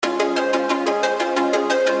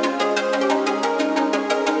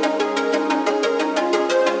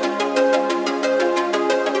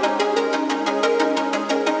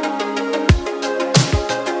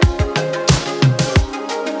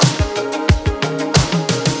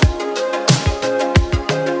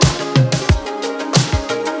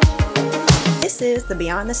is the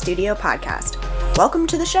Beyond the Studio podcast. Welcome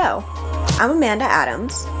to the show. I'm Amanda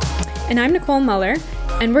Adams. And I'm Nicole Muller,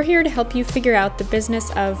 and we're here to help you figure out the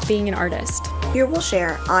business of being an artist. Here we'll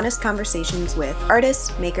share honest conversations with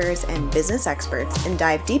artists, makers, and business experts and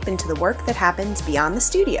dive deep into the work that happens beyond the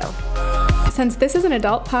studio. Since this is an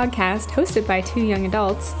adult podcast hosted by two young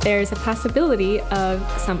adults, there's a possibility of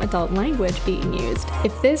some adult language being used.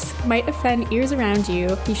 If this might offend ears around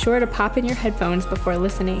you, be sure to pop in your headphones before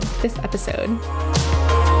listening to this episode.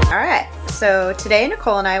 All right, so today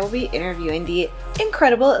Nicole and I will be interviewing the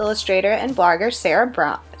incredible illustrator and blogger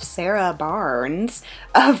Sarah Barnes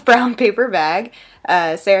of Brown Paper Bag.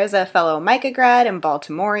 Sarah's a fellow MICA grad and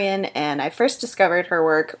Baltimorean, and I first discovered her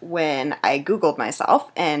work when I Googled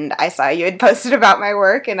myself, and I saw you had posted about my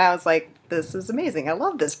work, and I was like, this is amazing. I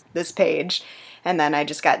love this page. And then I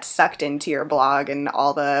just got sucked into your blog and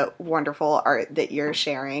all the wonderful art that you're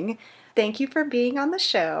sharing. Thank you for being on the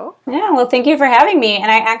show. Yeah, well, thank you for having me.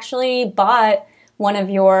 And I actually bought one of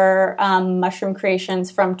your mushroom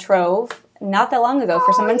creations from Trove not that long ago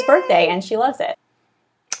for someone's birthday, and she loves it.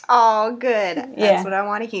 Oh, good. That's what I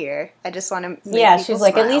want to hear. I just want to make Yeah, people she's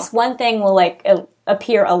like, smile. at least one thing will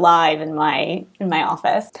appear alive in my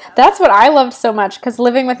office. That's what I loved so much, because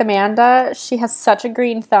living with Amanda, she has such a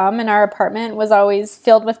green thumb, and our apartment was always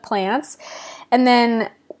filled with plants. And then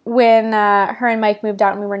when her and Mike moved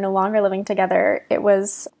out and we were no longer living together, it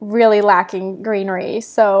was really lacking greenery.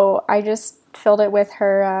 So I just filled it with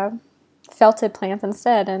her felted plants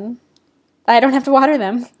instead, and I don't have to water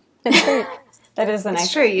them. It's great. That is the nice.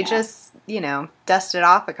 It's true. You just, dust it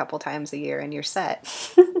off a couple times a year and you're set.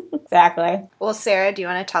 Exactly. Well, Sarah, do you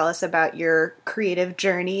want to tell us about your creative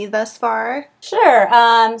journey thus far? Sure.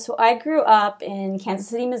 So I grew up in Kansas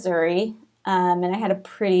City, Missouri, and I had a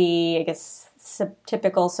pretty,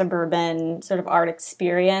 typical suburban sort of art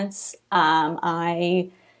experience. I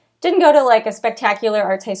didn't go to like a spectacular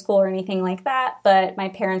arts high school or anything like that, but my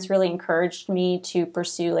parents really encouraged me to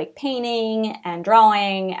pursue like painting and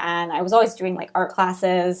drawing, and I was always doing like art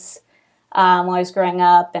classes while I was growing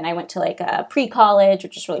up, and I went to like a pre-college,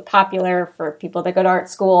 which is really popular for people that go to art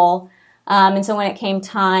school. And so when it came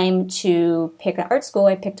time to pick an art school,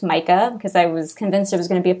 I picked MICA because I was convinced I was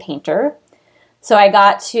going to be a painter. So I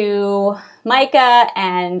got to MICA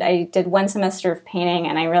and I did one semester of painting,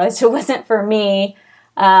 and I realized it wasn't for me.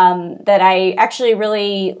 That I actually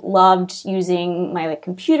really loved using my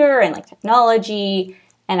computer and technology,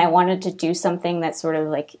 and I wanted to do something that sort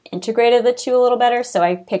of integrated the two a little better. So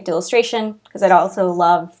I picked illustration because I'd also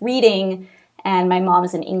love reading, and my mom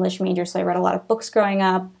is an English major, so I read a lot of books growing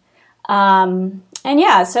up.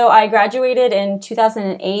 So I graduated in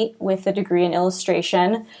 2008 with a degree in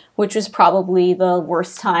illustration, which was probably the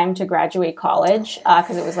worst time to graduate college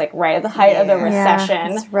because it was right at the height of the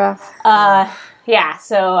recession. Yeah, it's rough.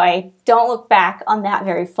 So I don't look back on that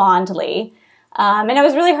very fondly. And it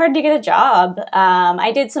was really hard to get a job.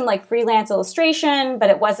 I did some freelance illustration, but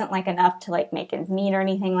it wasn't enough to make ends meet or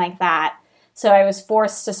anything like that. So I was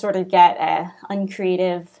forced to sort of get a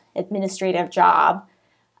uncreative administrative job.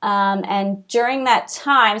 And during that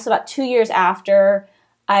time, so about 2 years after,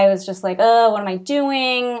 I was just what am I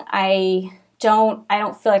doing? I don't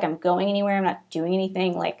feel like I'm going anywhere. I'm not doing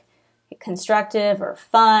anything constructive or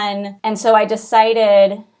fun. And so I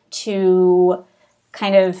decided to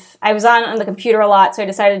I was on the computer a lot, so I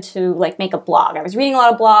decided to make a blog. I was reading a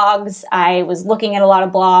lot of blogs, I was looking at a lot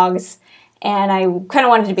of blogs, and I kind of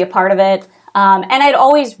wanted to be a part of it. And I'd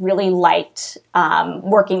always really liked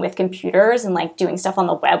working with computers and doing stuff on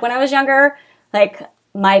the web when I was younger.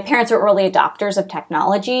 My parents were early adopters of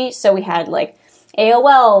technology, so we had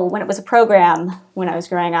AOL when it was a program when I was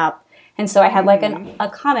growing up. And so I had a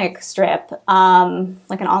comic strip, an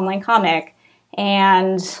online comic,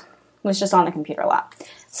 and was just on the computer a lot.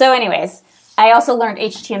 So anyways, I also learned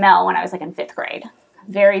HTML when I was in 5th grade.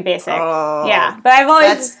 Very basic. Oh, yeah. But I've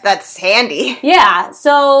always... That's handy. Yeah.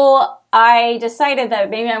 So I decided that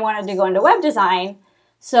maybe I wanted to go into web design.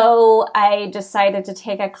 So I decided to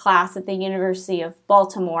take a class at the University of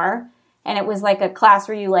Baltimore. And it was a class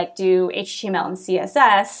where you do HTML and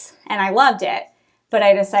CSS. And I loved it. But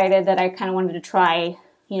I decided that I kind of wanted to try,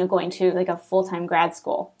 going to a full-time grad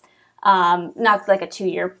school. Not a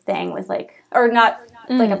 2-year thing with or not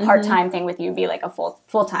a part-time thing with you be a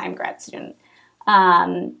full-time grad student.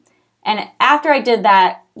 And after I did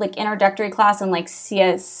that introductory class in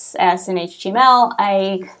CSS and HTML,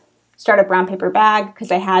 I started Brown Paper Bag because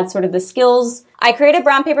I had sort of the skills. I created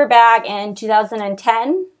Brown Paper Bag in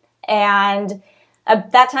 2010, and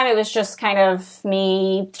at that time, it was just kind of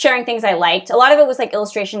me sharing things I liked. A lot of it was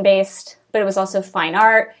illustration-based, but it was also fine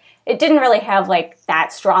art. It didn't really have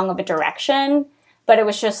that strong of a direction, but it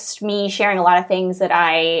was just me sharing a lot of things that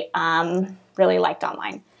I really liked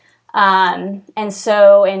online. And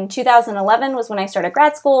so in 2011 was when I started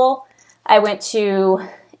grad school. I went to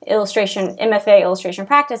MFA illustration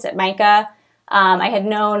practice at MICA. I had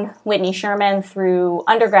known Whitney Sherman through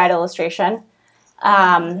undergrad illustration.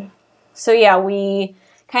 So yeah, we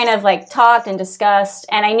kind of like talked and discussed,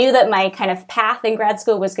 and I knew that my kind of path in grad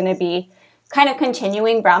school was going to be kind of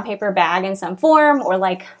continuing Brown Paper Bag in some form, or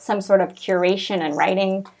like some sort of curation and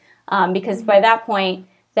writing, because by that point,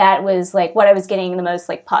 that was like what I was getting the most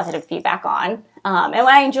like positive feedback on, and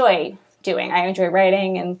what I enjoy doing. I enjoy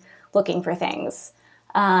writing and looking for things.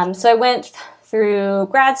 So I went through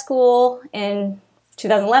grad school in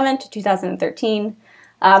 2011 to 2013.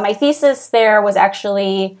 My thesis there was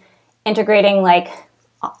actually integrating like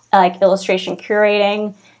illustration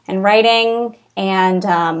curating and writing,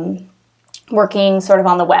 and working sort of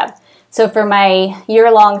on the web. So for my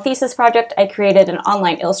year-long thesis project, I created an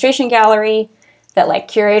online illustration gallery that like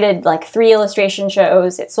curated like 3 illustration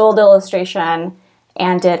shows. It sold illustration,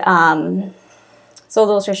 and and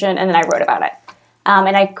then I wrote about it.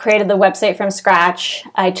 And I created the website from scratch.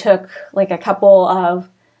 I took like a couple of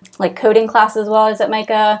like coding classes while I was at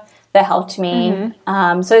MICA that helped me.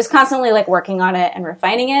 Mm-hmm. So I was constantly like working on it and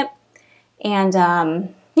refining it. And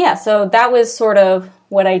so that was sort of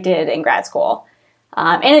what I did in grad school.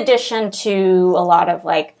 In addition to a lot of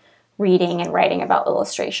like reading and writing about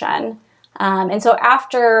illustration. And so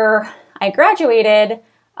after I graduated,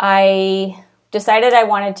 I decided I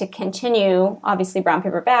wanted to continue, obviously, Brown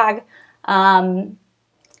Paper Bag. And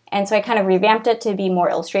so I kind of revamped it to be more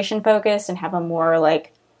illustration focused and have a more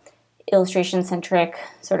like illustration centric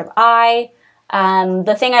sort of eye.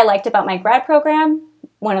 The thing I liked about my grad program,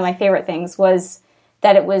 one of my favorite things, was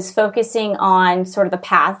that it was focusing on sort of the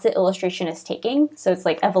paths that illustration is taking. So it's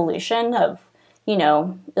like evolution of,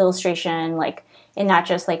 illustration, like, and not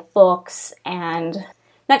just like books and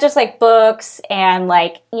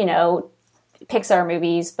like, Pixar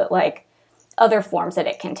movies, but like other forms that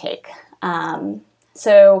it can take.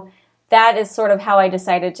 So that is sort of how I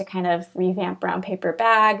decided to kind of revamp Brown Paper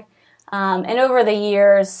Bag. And over the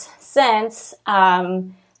years since,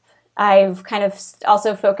 I've kind of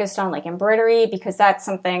also focused on like embroidery, because that's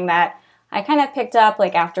something that I kind of picked up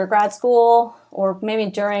like after grad school, or maybe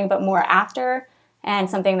during, but more after, and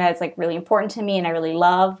something that's like really important to me and I really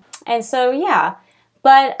love. And so, yeah.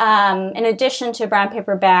 But in addition to Brown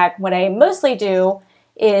Paper Bag, what I mostly do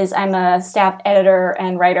is I'm a staff editor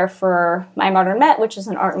and writer for My Modern Met, which is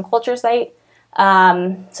an art and culture site.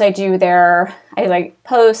 So I like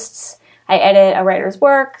posts, I edit a writer's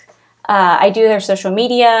work, I do their social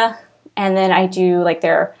media, and then I do like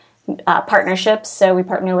their partnerships. So we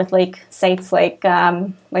partner with like sites like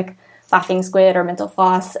Laughing Squid or Mental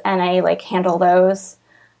Floss, and I like handle those.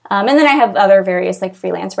 And then I have other various like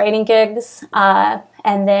freelance writing gigs.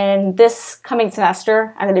 And then this coming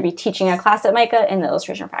semester, I'm going to be teaching a class at MICA in the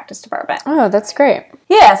illustration practice department. Oh, that's great.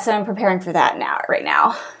 Yeah, so I'm preparing for that right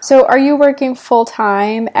now. So are you working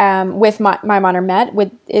full-time with My Modern Met?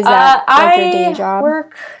 Is that like your day job? I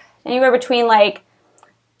work anywhere between like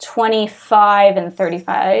 25 and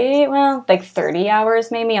 35, well, like 30 hours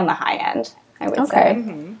maybe on the high end, I would say.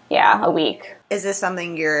 Mm-hmm. Yeah, a week. Is this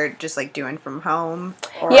something you're just like doing from home?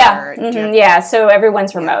 Or yeah, mm-hmm. Yeah. So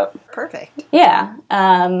everyone's remote. Perfect. Yeah,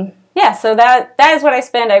 So that is what I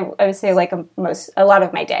spend. I would say like a lot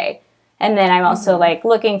of my day, and then I'm also like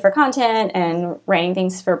looking for content and writing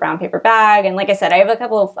things for Brown Paper Bag. And like I said, I have a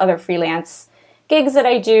couple of other freelance gigs that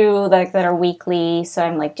I do like that are weekly. So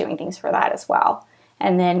I'm like doing things for that as well.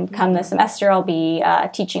 And then come the semester, I'll be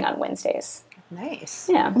teaching on Wednesdays. Nice.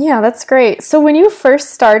 Yeah, that's great. So when you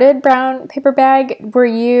first started Brown Paper Bag, were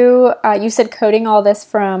you said coding all this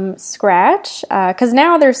from scratch? Because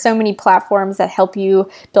now there's so many platforms that help you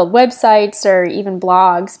build websites or even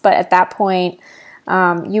blogs. But at that point,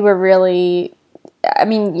 you were really,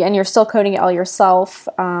 and you're still coding it all yourself.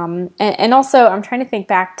 And also, I'm trying to think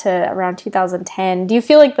back to around 2010. Do you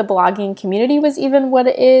feel like the blogging community was even what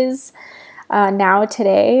it is now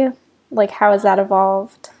today? Like, how has that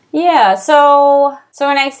evolved? Yeah, so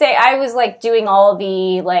when I say I was like doing all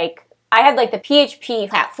the like, I had like the PHP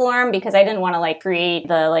platform because I didn't want to like create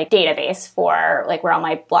the like database for like where all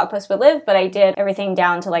my blog posts would live, but I did everything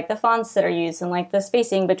down to like the fonts that are used and like the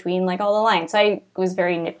spacing between like all the lines. So I was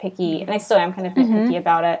very nitpicky, and I still am kind of nitpicky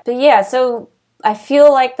about it. But yeah, so I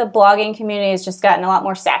feel like the blogging community has just gotten a lot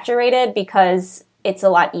more saturated because it's a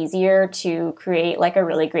lot easier to create like a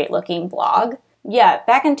really great looking blog. Yeah,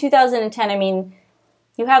 back in 2010,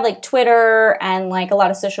 you had like Twitter and like a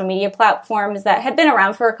lot of social media platforms that had been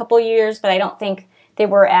around for a couple years, but I don't think they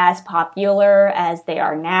were as popular as they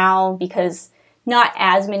are now, because not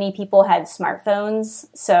as many people had smartphones,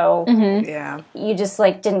 so Yeah. you just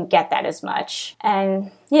like didn't get that as much.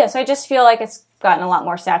 And yeah, so I just feel like it's gotten a lot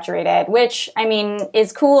more saturated, which I mean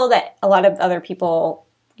is cool that a lot of other people,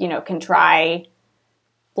 you know, can try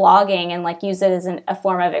blogging and like use it as a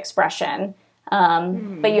form of expression.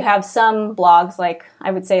 But you have some blogs, like I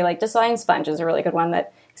would say like Design Sponge is a really good one,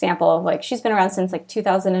 that example of like she's been around since like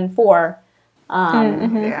 2004.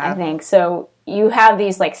 I think. So you have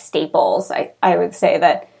these like staples, I would say,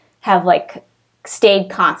 that have like stayed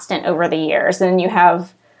constant over the years. And you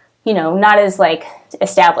have, you know, not as like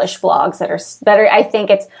established blogs that are I think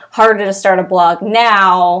it's harder to start a blog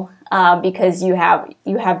now because you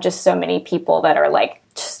have just so many people that are like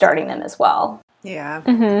starting them as well. Yeah.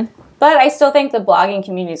 But I still think the blogging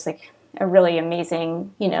community is like a really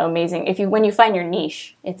amazing, when you find your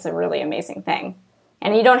niche, it's a really amazing thing.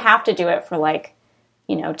 And you don't have to do it for like,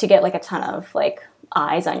 you know, to get like a ton of like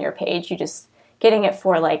eyes on your page. You just getting it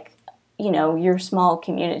for like, you know, your small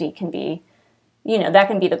community can be, you know, that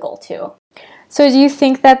can be the goal too. So do you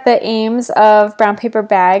think that the aims of Brown Paper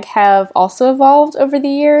Bag have also evolved over the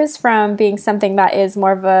years from being something that is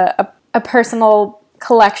more of a personal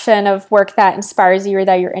collection of work that inspires you or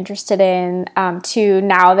that you're interested in to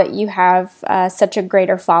now that you have such a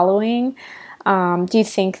greater following? Do you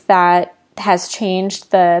think that has changed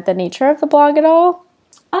the nature of the blog at all?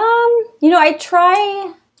 You know, I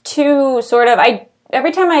try to sort of,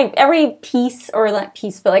 every piece, or not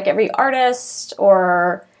piece, but like every artist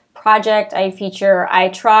or project I feature, I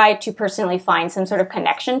try to personally find some sort of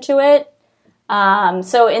connection to it.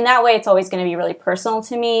 So in that way, it's always going to be really personal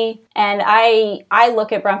to me. And I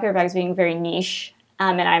look at Brown Paper Bag as being very niche.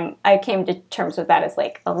 And I came to terms with that as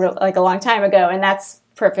like a long time ago, and that's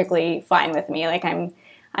perfectly fine with me. Like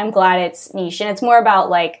I'm glad it's niche, and it's more about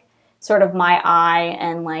like sort of my eye,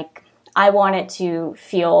 and like I want it to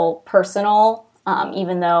feel personal,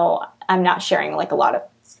 even though I'm not sharing like a lot of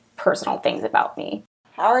personal things about me.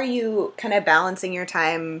 How are you kind of balancing your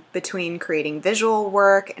time between creating visual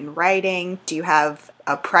work and writing? Do you have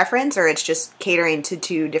a preference, or it's just catering to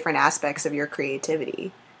two different aspects of your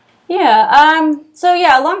creativity? Yeah. So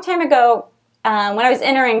yeah, a long time ago, when I was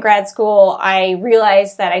entering grad school, I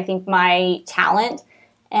realized that I think my talent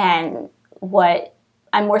and what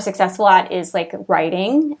I'm more successful at is like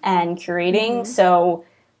writing and curating. So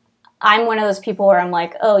I'm one of those people where I'm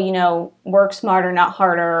like, oh, you know, work smarter, not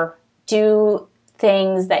harder. Do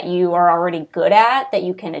things that you are already good at, that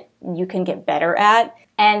you can get better at.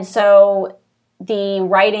 And so the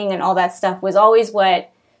writing and all that stuff was always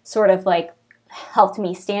what sort of like helped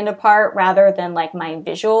me stand apart rather than like my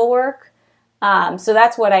visual work. So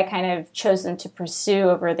that's what I kind of chosen to pursue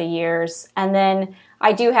over the years. And then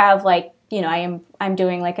I do have like, you know, I'm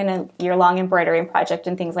doing like a year-long embroidery project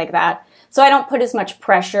and things like that. So I don't put as much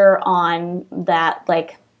pressure on that,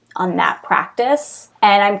 like on that practice.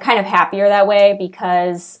 And I'm kind of happier that way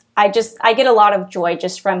because I get a lot of joy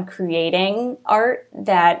just from creating art,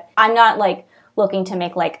 that I'm not like looking to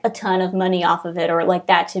make like a ton of money off of it, or like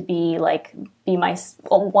that to be my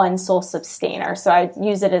one sole sustainer. So I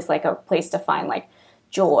use it as like a place to find like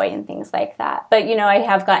joy and things like that. But, you know, I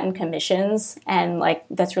have gotten commissions, and like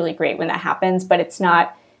that's really great when that happens, but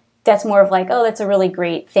that's more of like, oh, that's a really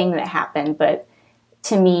great thing that happened. But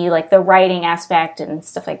to me, like the writing aspect and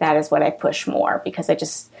stuff like that is what I push more, because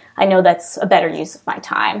I know that's a better use of my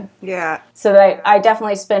time. Yeah. So that I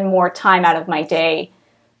definitely spend more time out of my day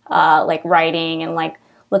like writing and like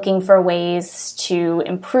looking for ways to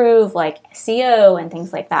improve like SEO and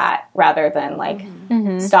things like that, rather than like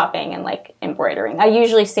stopping and like embroidering. I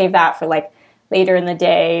usually save that for like later in the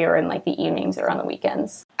day, or in like the evenings, or on the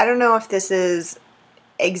weekends. I don't know if this is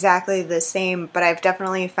exactly the same, but I've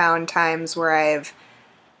definitely found times where I've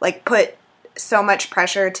like put so much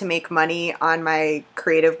pressure to make money on my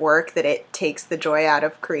creative work that it takes the joy out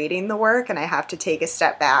of creating the work, and I have to take a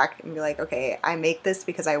step back and be like, okay, I make this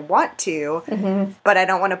because I want to, but I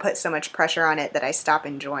don't want to put so much pressure on it that I stop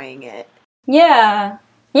enjoying it. Yeah,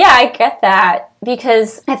 I get that,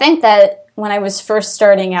 because I think that when I was first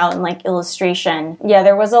starting out in like illustration,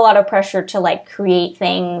 there was a lot of pressure to like create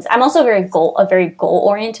things. I'm also a very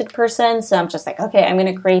goal-oriented person, so I'm just like, okay, I'm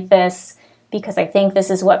going to create this because I think this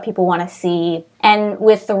is what people want to see. And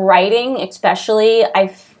with the writing especially,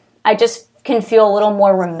 I just can feel a little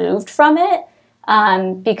more removed from it,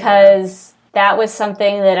 because that was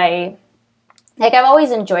something that I've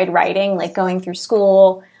always enjoyed writing, like going through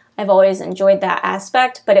school. I've always enjoyed that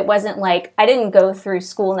aspect, but it wasn't like, I didn't go through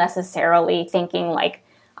school necessarily thinking like,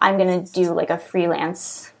 I'm going to do like a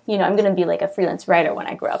freelance, I'm going to be like a freelance writer when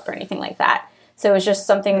I grow up or anything like that. So it's just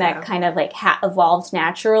something that kind of like evolved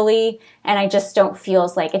naturally. And I just don't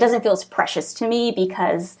feel like, it doesn't feel as precious to me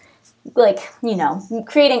because like, you know,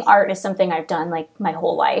 creating art is something I've done like my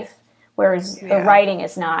whole life, whereas the writing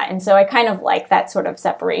is not. And so I kind of like that sort of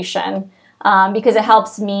separation because it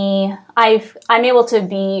helps me. I'm able to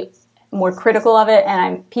be more critical of it,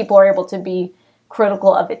 and people are able to be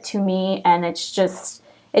critical of it to me, and it's just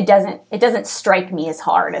it doesn't strike me as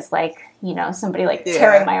hard as like, you know, somebody like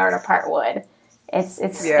tearing my art apart would. It's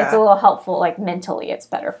a little helpful, like mentally it's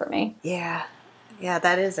better for me. Yeah,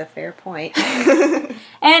 that is a fair point. And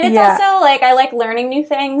it's also like I like learning new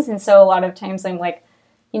things, and so a lot of times I'm like,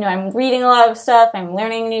 you know, I'm reading a lot of stuff, I'm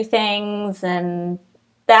learning new things, and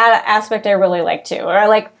that aspect I really like too. Or I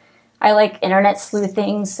like internet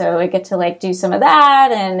sleuthing, so I get to like do some of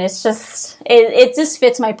that, and it's just it just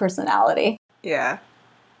fits my personality. Yeah.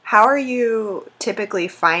 How are you typically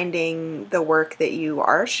finding the work that you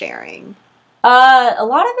are sharing? A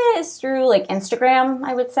lot of it is through like Instagram,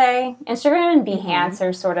 I would say. Instagram and Behance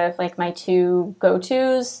are sort of like my two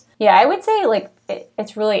go-tos. Yeah, I would say like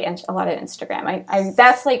it's really a lot of Instagram. I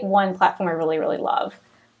that's like one platform I really, really love.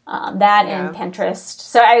 That and Pinterest.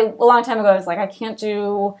 So a long time ago, I was like, I can't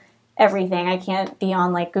do everything. I can't be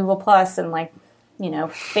on like Google Plus and like, you know,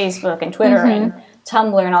 Facebook and Twitter and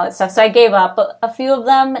Tumblr and all that stuff. So I gave up a few of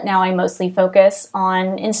them. Now I mostly focus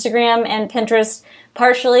on Instagram and Pinterest,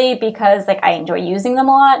 partially because like I enjoy using them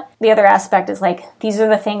a lot. The other aspect is like these are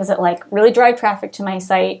the things that like really drive traffic to my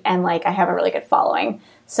site, and like I have a really good following.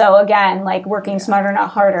 So again, like working smarter,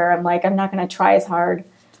 not harder. I'm like, I'm not going to try as hard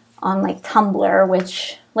on like Tumblr,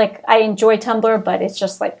 which like I enjoy Tumblr, but it's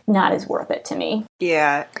just like not as worth it to me.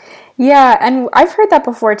 Yeah. Yeah, and I've heard that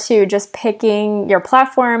before too, just picking your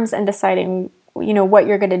platforms and deciding, you know, what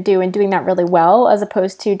you're going to do and doing that really well, as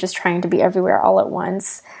opposed to just trying to be everywhere all at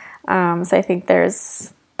once. So I think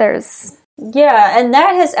there's yeah, and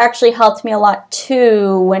that has actually helped me a lot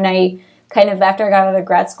too when I kind of, after I got out of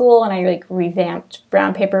grad school and I like revamped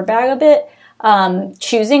Brown Paper Bag a bit,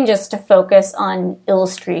 choosing just to focus on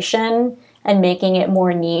illustration and making it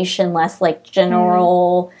more niche and less like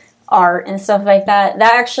general art and stuff like that.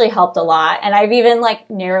 That actually helped a lot. And I've even like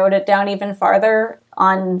narrowed it down even farther.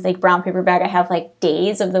 On like Brown Paper Bag, I have like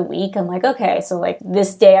days of the week. I'm like, okay, so like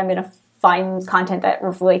this day I'm going to find content that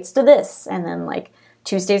relates to this. And then like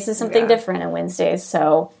Tuesdays is something different, and Wednesdays.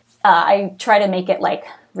 So I try to make it like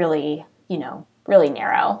really, you know, really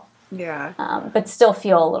narrow. Yeah. But still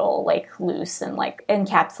feel a little like loose and like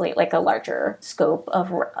encapsulate like a larger scope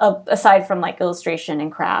of aside from like illustration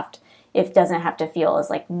and craft. It doesn't have to feel as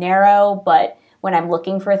like narrow, but when I'm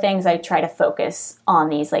looking for things, I try to focus on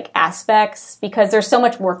these like aspects because there's so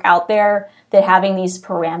much work out there that having these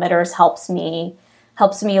parameters helps me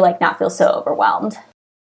like not feel so overwhelmed.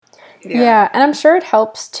 Yeah, and I'm sure it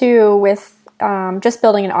helps too with just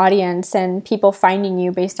building an audience and people finding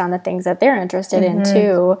you based on the things that they're interested in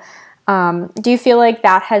too. Do you feel like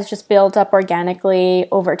that has just built up organically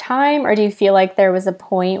over time, or do you feel like there was a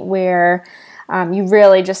point where you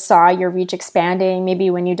really just saw your reach expanding, maybe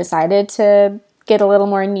when you decided to get a little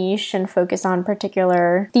more niche and focus on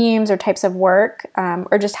particular themes or types of work,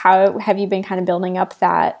 or just how have you been kind of building up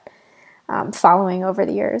that following over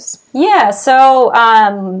the years? Yeah, so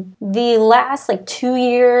the last like 2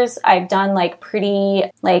 years, I've done like pretty,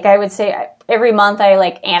 like I would say every month I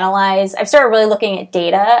like analyze. I've started really looking at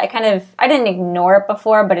data. I didn't ignore it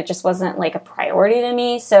before, but it just wasn't like a priority to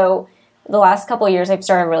me. So the last couple of years, I've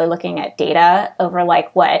started really looking at data over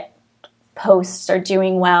like what posts are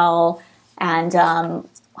doing well and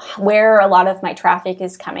where a lot of my traffic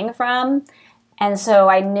is coming from. And so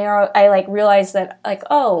I like realized that like,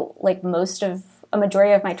 oh, like a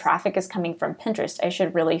majority of my traffic is coming from Pinterest. I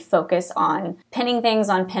should really focus on pinning things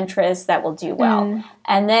on Pinterest that will do well.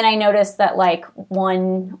 And then I noticed that like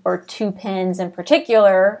 1 or 2 pins in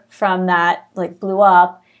particular from that like blew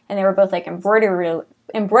up, and they were both like embroidery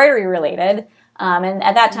related. And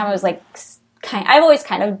at that time I was like, I've always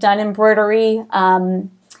kind of done embroidery.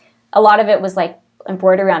 A lot of it was like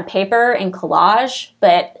embroidery on paper and collage,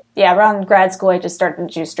 but yeah, around grad school, I just started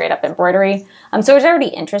to do straight up embroidery. So I was already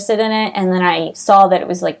interested in it, and then I saw that it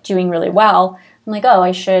was like doing really well. I'm like, oh,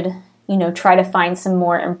 I should, you know, try to find some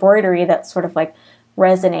more embroidery that sort of like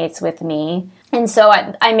resonates with me. And so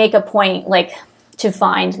I make a point like to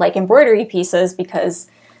find like embroidery pieces because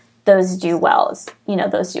those do well, you know,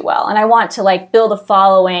 those do well. And I want to like build a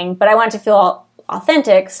following, but I want to feel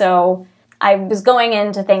authentic. So I was going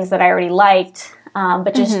into things that I already liked,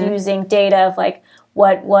 but just using data of like,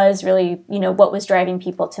 what was really, you know, what was driving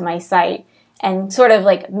people to my site, and sort of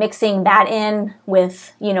like mixing that in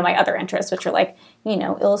with, you know, my other interests, which are like, you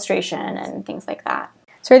know, illustration and things like that.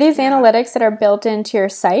 So are these analytics that are built into your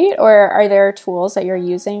site, or are there tools that you're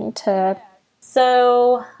using to...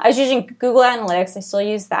 So I was using Google Analytics. I still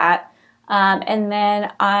use that. And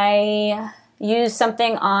then I use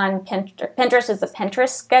something on Pinterest. Pinterest is a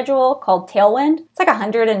Pinterest schedule called Tailwind. It's like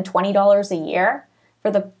 $120 a year.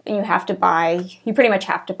 You pretty much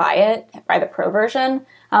have to buy the pro version.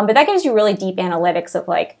 But that gives you really deep analytics of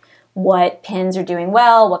like what pins are doing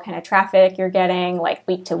well, what kind of traffic you're getting, like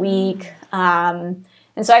week to week. And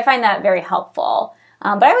so I find that very helpful.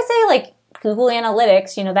 But I would say like Google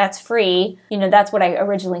Analytics, that's free. That's what I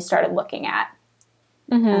originally started looking at.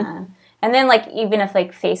 Mm-hmm. And then like even if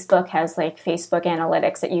like Facebook has like Facebook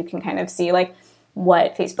Analytics that you can kind of see like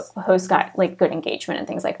what Facebook posts got like good engagement and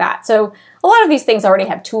things like that. So a lot of these things already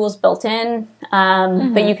have tools built in,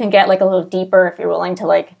 but you can get like a little deeper if you're willing to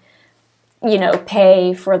like,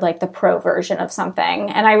 pay for like the pro version of something.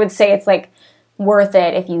 And I would say it's like worth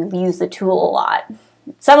it if you use the tool a lot.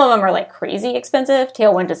 Some of them are like crazy expensive.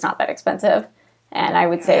 Tailwind is not that expensive. And I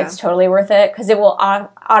would say it's totally worth it because it will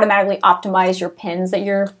automatically optimize your pins that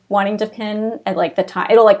you're wanting to pin at like the time.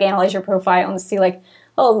 It'll like analyze your profile and see like,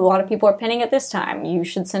 oh, a lot of people are pinning at this time. You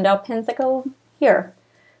should send out pins that go here.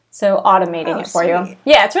 So automating it for you.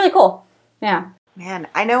 Yeah, it's really cool. Yeah. Man,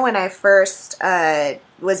 I know when I first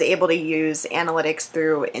was able to use analytics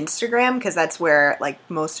through Instagram, because that's where like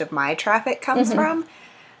most of my traffic comes from,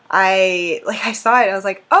 I saw it and I was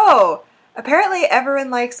like, oh, apparently everyone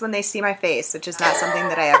likes when they see my face, which is not something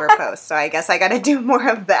that I ever post. So I guess I got to do more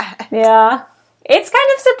of that. Yeah. It's kind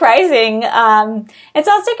of surprising. It's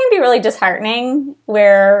also can be really disheartening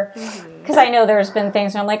because I know there's been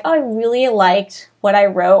things where I'm like, oh, I really liked what I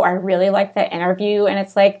wrote. I really liked that interview. And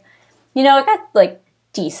it's like, it got like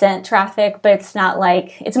decent traffic, but it's not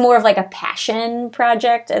like, it's more of like a passion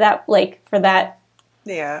project that like for that,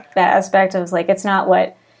 that aspect of like, it's not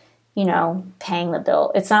what, paying the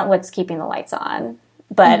bill. It's not what's keeping the lights on.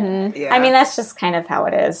 But I mean, that's just kind of how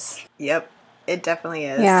it is. Yep. It definitely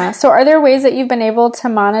is. Yeah. So are there ways that you've been able to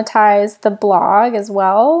monetize the blog as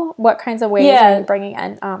well? What kinds of ways are you bringing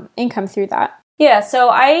in income through that? Yeah. So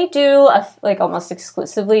I do like almost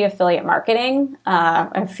exclusively affiliate marketing,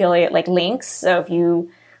 affiliate like links. So if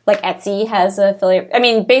you like Etsy has affiliate, I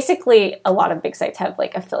mean, basically a lot of big sites have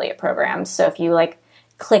like affiliate programs. So if you like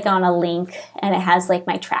click on a link and it has like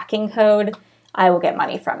my tracking code, I will get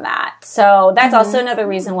money from that. So that's also another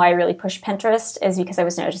reason why I really push Pinterest is because I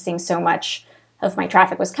was noticing so much of my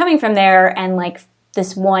traffic was coming from there. And like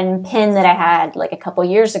this one pin that I had like a couple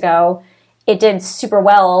years ago, it did super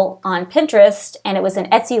well on Pinterest and it was an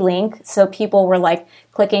Etsy link. So people were like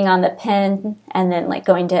clicking on the pin and then like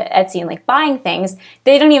going to Etsy and like buying things.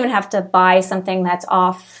 They don't even have to buy something that's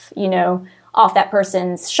off that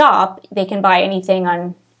person's shop. They can buy anything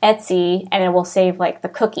on Etsy and it will save like the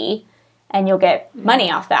cookie and you'll get money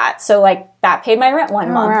off that. So like that paid my rent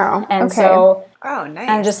one month. Wow. And so nice.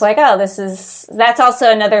 I'm just like, that's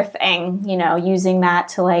also another thing, using that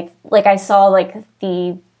to like I saw like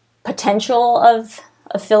the potential of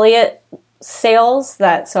affiliate sales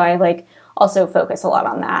so I like also focus a lot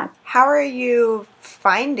on that. How are you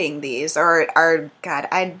finding these? God,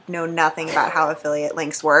 I know nothing about how affiliate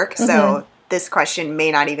links work. So this question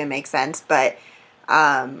may not even make sense, but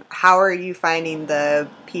how are you finding the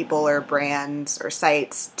people or brands or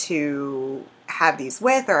sites to have these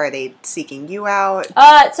with, or are they seeking you out?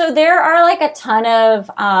 So there are like a ton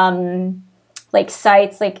of like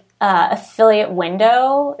sites like Affiliate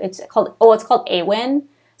Window. It's called Awin.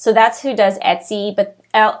 So that's who does Etsy, but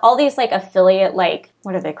all these like affiliate like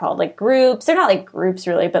what are they called? Like groups. They're not like groups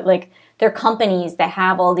really, but like they're companies that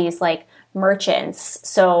have all these like merchants.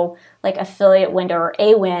 So like Affiliate Window or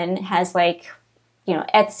Awin has like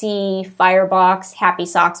Etsy, Firebox, Happy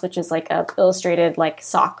Socks, which is like a illustrated like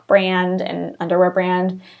sock brand and underwear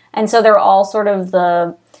brand. And so they're all sort of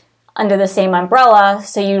under the same umbrella.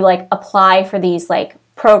 So you like apply for these like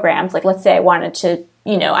programs. Like let's say I wanted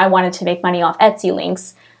to make money off Etsy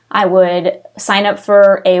links. I would sign up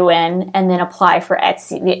for Awin and then apply for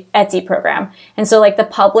the Etsy program. And so like the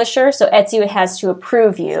publisher, so Etsy has to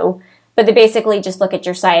approve you, but they basically just look at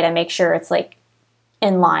your site and make sure it's like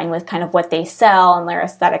in line with kind of what they sell and their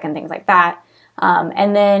aesthetic and things like that.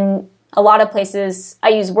 And then a lot of places, I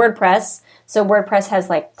use WordPress. So WordPress has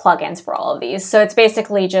like plugins for all of these. So it's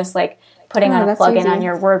basically just like putting on a plugin on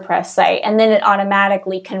your WordPress site, and then it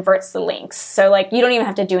automatically converts the links. So like you don't even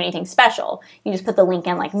have to do anything special. You just put the link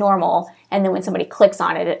in like normal, and then when somebody clicks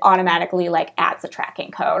on it, it automatically like adds the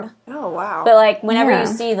tracking code. Oh, wow. But like whenever you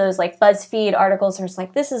see those like BuzzFeed articles, there's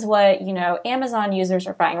like, this is what, Amazon users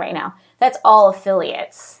are buying right now. That's all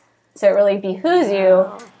affiliates. So it really behooves you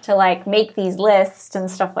to like make these lists and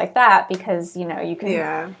stuff like that because, you know, you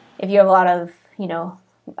can, if you have a lot of, you know,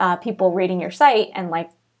 people reading your site and like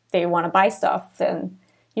they want to buy stuff, then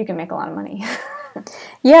you can make a lot of money.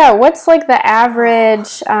 Yeah, what's like the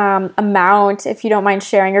average amount, if you don't mind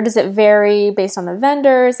sharing, or does it vary based on the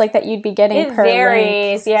vendors like that you'd be getting per link? It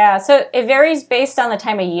varies, yeah. So it varies based on the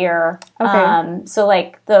time of year. Okay. So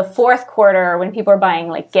like the fourth quarter when people are buying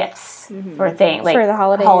like gifts for things like for the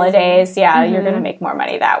holidays, you're going to make more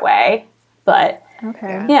money that way. But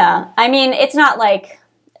yeah, I mean, it's not like.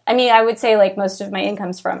 I mean, I would say like most of my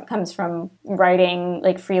income comes from writing,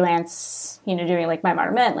 like freelance, you know, doing like my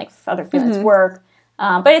Modern Mint, like other freelance work.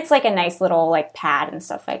 But it's like a nice little like pad and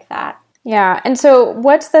stuff like that. Yeah. And so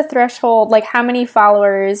what's the threshold? Like how many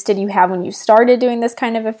followers did you have when you started doing this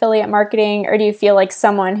kind of affiliate marketing? Or do you feel like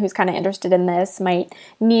someone who's kind of interested in this might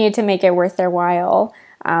need to make it worth their while?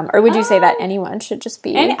 Or would you say that anyone should just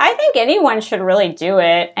be? And I think anyone should really do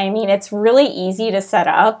it. I mean, it's really easy to set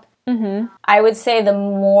up. I would say the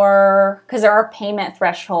more, because there are payment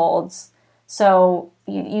thresholds, so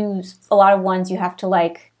you use a lot of ones you have to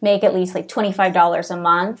like make at least like $25 a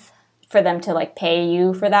month for them to like pay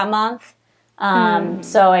you for that month.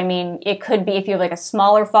 So I mean, it could be if you have like a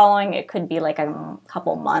smaller following, it could be like a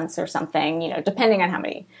couple months or something, you know, depending on how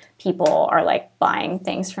many people are like buying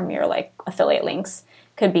things from your like affiliate links.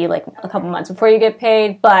 Could be like a couple months before you get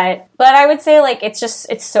paid, but I would say like it's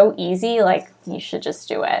so easy, like you should just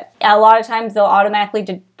do it. A lot of times they'll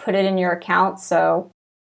automatically put it in your account, so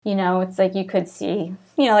you know it's like you could see,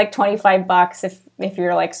 you know, like $25 if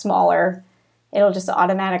you're like smaller, it'll just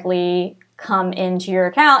automatically come into your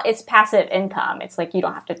account. It's passive income. It's like you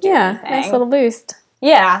don't have to do anything. Nice little boost.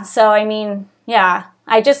 Yeah, so I mean, yeah,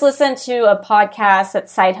 I just listened to a podcast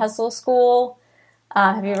at Side Hustle School.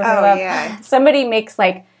 Have you ever heard of that? Somebody makes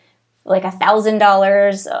like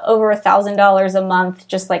 $1,000, over $1,000 a month,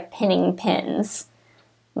 just like pinning pins,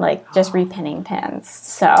 like just repinning pins.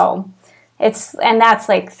 So and that's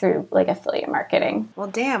like through like affiliate marketing. Well,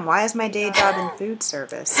 damn, why is my day job in food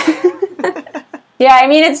service? Yeah, I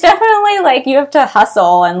mean, it's definitely like you have to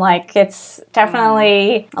hustle and like it's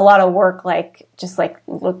definitely a lot of work. Like just like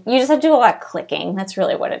you just have to do a lot of clicking. That's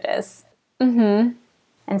really what it is.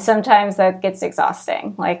 And sometimes that gets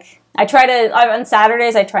exhausting. Like, on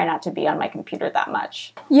Saturdays, I try not to be on my computer that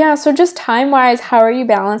much. Yeah, so just time-wise, how are you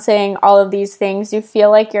balancing all of these things? Do you feel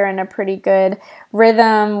like you're in a pretty good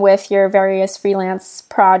rhythm with your various freelance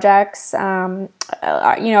projects? You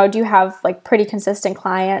know, do you have, like, pretty consistent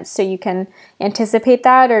clients so you can anticipate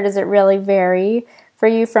that? Or does it really vary for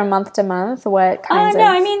you from month to month? What kinds of... No,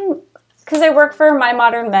 I mean, because I work for My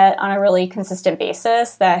Modern Mint on a really consistent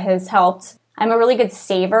basis that has helped... I'm a really good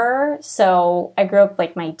saver, so I grew up,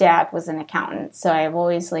 like, my dad was an accountant, so I've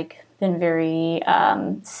always, like, been very,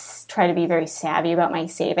 try to be very savvy about my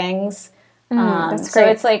savings. That's great. So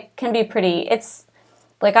it's, like, can be pretty, it's,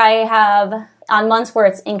 like, I have, on months where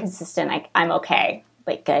it's inconsistent, I'm okay.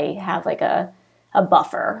 Like, I have, like, a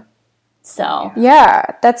buffer, so.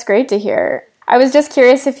 Yeah, that's great to hear. I was just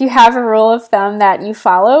curious if you have a rule of thumb that you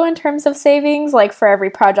follow in terms of savings, like for every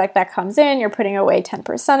project that comes in, you're putting away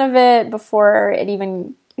 10% of it before it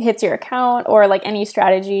even hits your account, or like any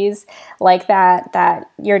strategies like that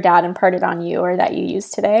your dad imparted on you or that you use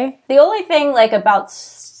today? The only thing like about,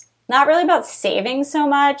 not really about saving so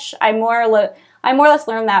much, I more or less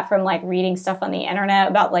learned that from like reading stuff on the internet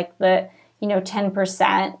about like the,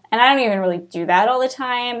 10%. And I don't even really do that all the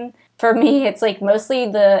time. For me, it's like mostly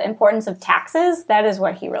the importance of taxes. That is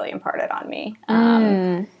what he really imparted on me.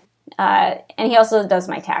 And he also does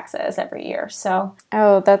my taxes every year. So,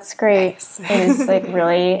 oh, that's great. It is like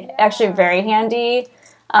really, actually very handy.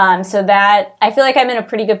 So that I feel like I'm in a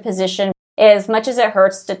pretty good position. As much as it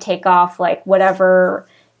hurts to take off like whatever,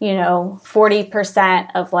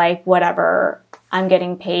 40% of like whatever I'm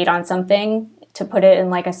getting paid on something, to put it in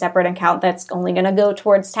like a separate account that's only going to go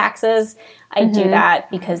towards taxes. I do that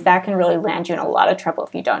because that can really land you in a lot of trouble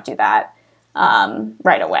if you don't do that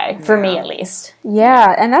right away, for me at least.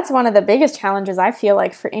 Yeah, and that's one of the biggest challenges I feel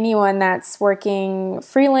like for anyone that's working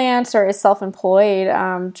freelance or is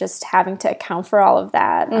self-employed, just having to account for all of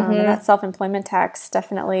that. And that self-employment tax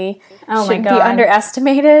definitely shouldn't be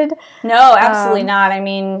underestimated. No, absolutely not. I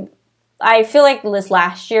mean, I feel like this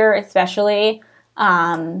last year especially,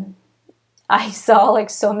 I saw like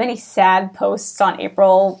so many sad posts on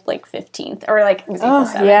April like 15th or like April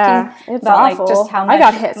 17th. Yeah, it's about, awful. Like, just how much I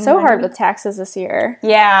got hit so hard with taxes this year.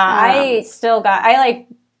 Yeah, I still got,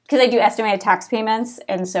 because I do estimated tax payments,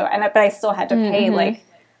 and so, but I still had to pay like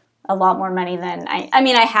a lot more money than I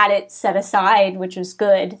had it set aside, which was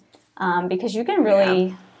good, because you can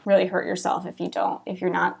really, really hurt yourself if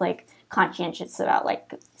you're not like conscientious about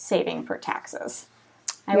like saving for taxes.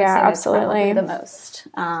 I would say that's probably the most.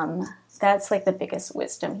 That's like the biggest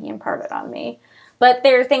wisdom he imparted on me. But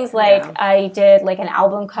there are things like I did like an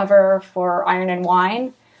album cover for Iron and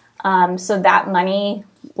Wine. So that money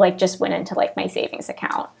like just went into like my savings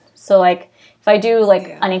account. So like if I do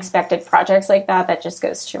like unexpected projects like that, that just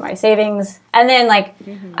goes to my savings. And then like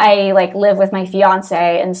I like live with my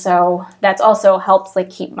fiance, and so that's also helps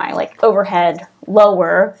like keep my like overhead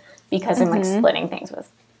lower because I'm like splitting things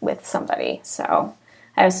with somebody. So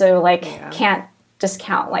I also like can't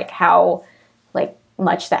discount like how like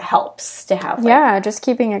much that helps to have. Like, just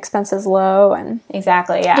keeping expenses low. And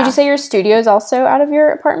exactly. Yeah. Did you say your studio is also out of your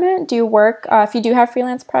apartment? Do you work if you do have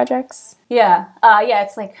freelance projects? Yeah.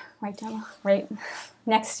 It's like right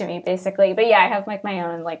next to me basically. But yeah, I have like my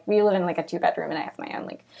own, like we live in like a 2-bedroom and I have my own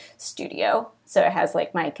like studio. So it has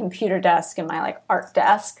like my computer desk and my like art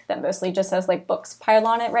desk that mostly just has like books piled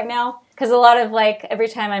on it right now. Because a lot of like every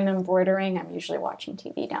time I'm embroidering, I'm usually watching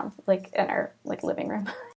TV down like in our like living room.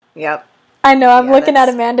 Yep. I know, I'm looking at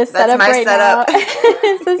Amanda's setup right now.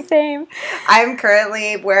 It's the same. I'm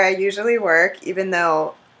currently where I usually work, even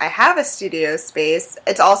though I have a studio space.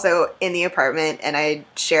 It's also in the apartment, and I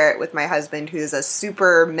share it with my husband, who's a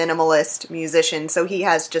super minimalist musician. So he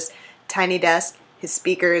has just tiny desk, his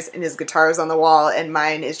speakers, and his guitars on the wall, and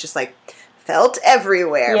mine is just like felt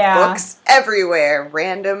everywhere, books everywhere,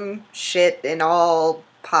 random shit in all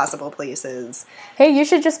possible places. Hey, you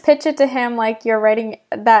should just pitch it to him like you're writing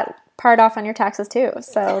that part off on your taxes too.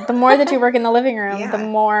 So the more that you work in the living room, the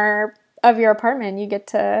more of your apartment you get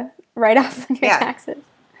to write off on your taxes.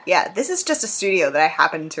 Yeah, this is just a studio that I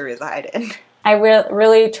happen to reside in. I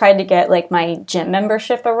really tried to get like my gym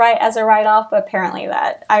membership as a write-off, but apparently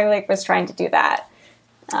that I like was trying to do that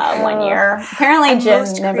 1 year. Apparently, I'm gym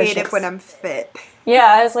most creative when I'm fit. Yeah,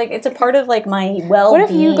 I was like, it's a part of like my well-being.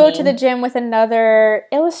 What if you go to the gym with another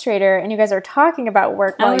illustrator and you guys are talking about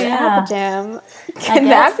work while you're at the gym? Can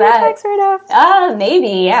that be a tax write-off?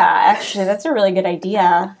 Maybe, yeah. Actually, that's a really good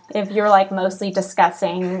idea. If you're like mostly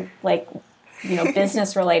discussing like,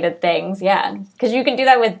 business-related things, because you can do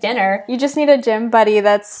that with dinner. You just need a gym buddy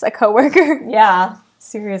that's a coworker. Yeah,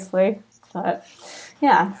 seriously. But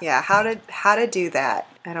yeah. Yeah, how to do that?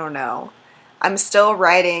 I don't know. I'm still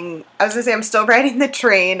riding the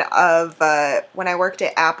train of when I worked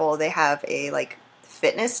at Apple, they have a like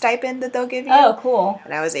fitness stipend that they'll give you. Oh, cool.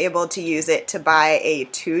 And I was able to use it to buy a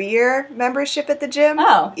 2-year membership at the gym.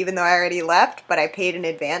 Oh. Even though I already left, but I paid in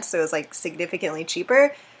advance, so it was like significantly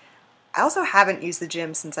cheaper. I also haven't used the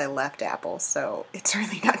gym since I left Apple, so it's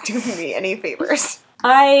really not doing me any favors.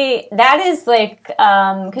 That is like,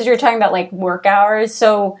 because you were talking about like work hours,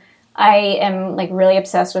 so I am like really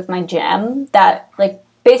obsessed with my gym that like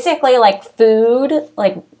basically like food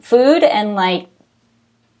and like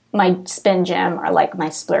my spin gym are like my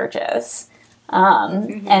splurges.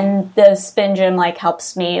 And the spin gym like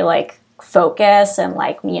helps me like focus and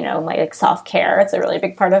like, my like self-care. It's a really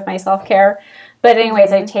big part of my self-care. But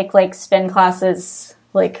anyways, I take like spin classes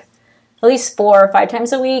like at least 4 or 5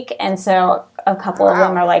 times a week. And so a couple of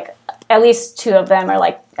them are like, at least 2 of them are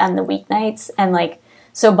like on the weeknights. And like,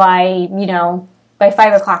 so by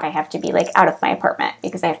 5 o'clock, I have to be like out of my apartment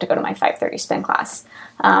because I have to go to my 5:30 spin class.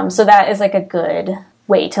 So that is like a good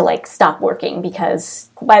way to like stop working because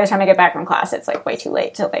by the time I get back from class, it's like way too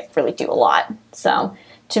late to like really do a lot. So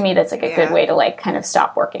to me, that's like a good way to like kind of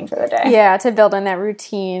stop working for the day. Yeah, to build in that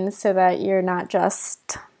routine so that you're not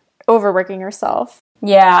just overworking yourself.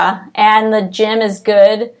 Yeah, and the gym is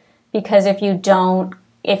good because if you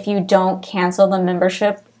don't cancel the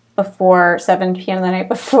membership before 7 p.m. the night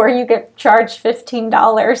before, you get charged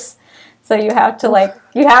 $15. So you have to show up.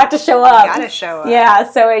 You gotta show up. Yeah,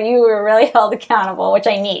 so you were really held accountable, which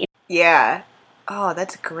I need. Yeah. Oh,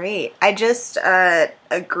 that's great. I just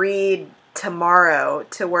agreed tomorrow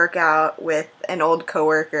to work out with an old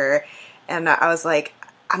coworker, and I was like,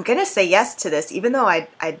 I'm gonna say yes to this, even though I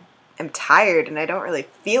am tired and I don't really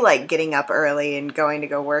feel like getting up early and going to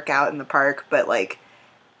go work out in the park, but like,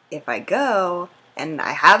 if I go and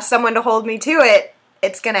I have someone to hold me to it,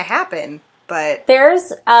 it's gonna happen. But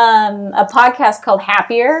there's a podcast called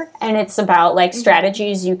Happier, and it's about like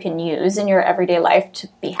strategies you can use in your everyday life to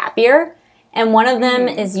be happier. And one of them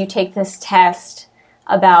is you take this test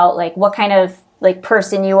about like what kind of like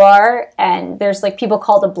person you are, and there's like people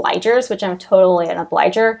called obligers, which I'm totally an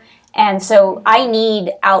obliger, and so I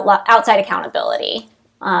need outside accountability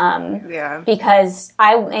because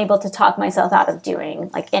I'm able to talk myself out of doing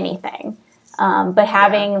like anything, but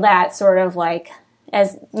having that sort of like,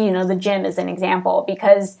 as the gym is an example,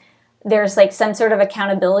 because there's like some sort of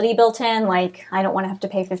accountability built in, like I don't want to have to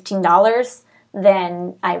pay $15,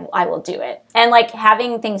 then I will do it. And like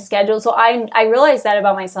having things scheduled. So I realized that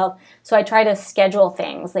about myself. So I try to schedule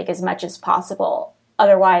things like as much as possible.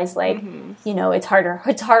 Otherwise, like, you know, it's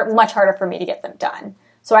much harder for me to get them done.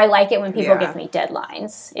 So I like it when people give me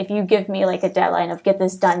deadlines. If you give me like a deadline of get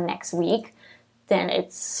this done next week, then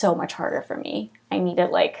it's so much harder for me. I need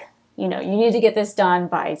it like, you know, you need to get this done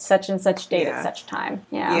by such and such date at such time.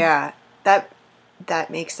 Yeah. That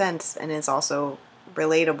makes sense and is also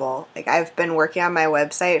relatable. Like I've been working on my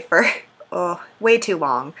website for way too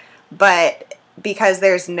long, but because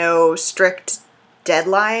there's no strict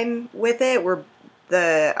deadline with it,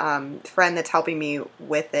 the friend that's helping me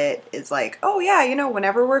with it is like, oh yeah, you know,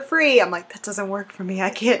 whenever we're free. I'm like, that doesn't work for me. I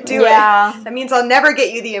can't do it. That means I'll never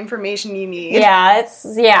get you the information you need. That's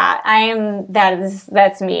me.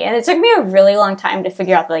 And it took me a really long time to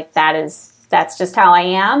figure out like that's just how I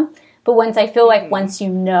am. But once I feel like once you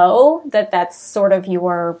know that that's sort of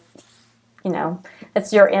your, you know,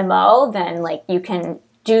 that's your MO, then like you can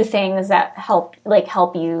do things that help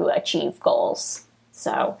you achieve goals.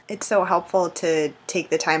 So it's so helpful to take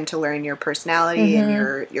the time to learn your personality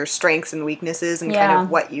and your strengths and weaknesses and kind of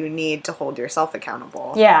what you need to hold yourself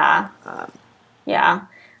accountable. Yeah.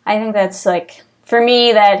 I think that's like, for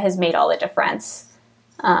me, that has made all the difference.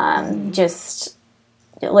 Just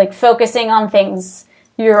like focusing on things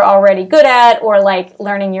you're already good at, or like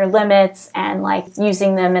learning your limits and like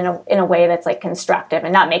using them in a way that's like constructive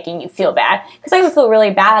and not making you feel bad. Because I would feel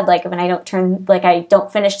really bad like when I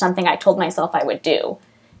don't finish something I told myself I would do.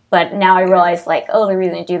 But now I realize like, oh, the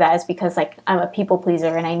reason I do that is because like I'm a people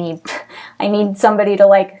pleaser and I need somebody to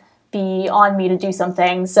like be on me to do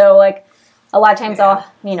something. So like a lot of times I'll,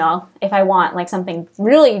 you know, if I want like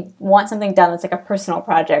really want something done that's like a personal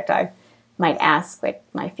project, I might ask like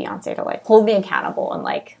my fiance to like hold me accountable and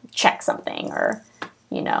like check something, or,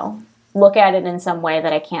 you know, look at it in some way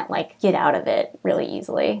that I can't like get out of it really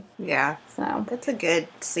easily. Yeah. So that's a good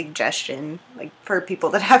suggestion, like for people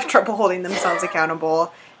that have trouble holding themselves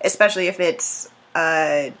accountable, especially if it's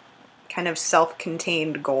a kind of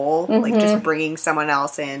self-contained goal, like just bringing someone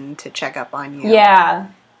else in to check up on you. Yeah.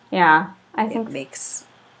 I think it makes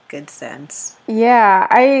good sense. Yeah,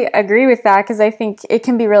 I agree with that, because I think it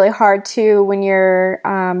can be really hard too when you're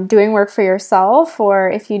doing work for yourself, or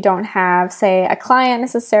if you don't have, say, a client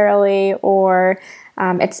necessarily, or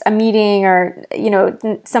it's a meeting, or, you know,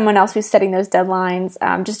 someone else who's setting those deadlines.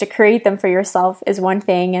 Just to create them for yourself is one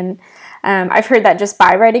thing, and I've heard that just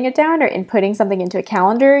by writing it down or inputting something into a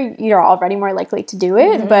calendar, you're already more likely to do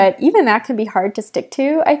it. But even that can be hard to stick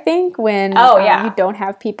to, I think, when you don't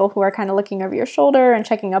have people who are kind of looking over your shoulder and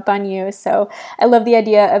checking up on you. So I love the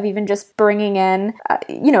idea of even just bringing in,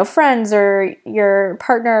 you know, friends or your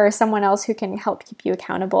partner or someone else who can help keep you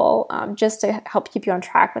accountable, just to help keep you on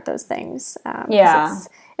track with those things.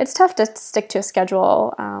 It's tough to stick to a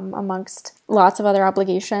schedule amongst lots of other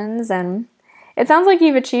obligations, and it sounds like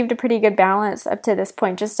you've achieved a pretty good balance up to this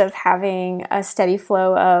point, just of having a steady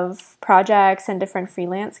flow of projects and different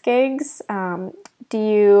freelance gigs. Do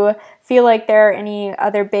you feel like there are any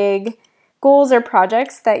other big goals or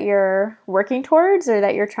projects that you're working towards, or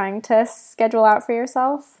that you're trying to schedule out for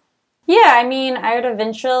yourself? Yeah, I mean, I would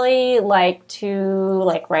eventually like to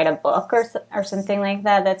like write a book or something like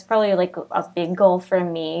that. That's probably like a big goal for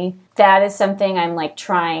me. That is something I'm like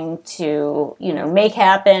trying to, you know, make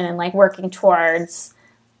happen and like working towards.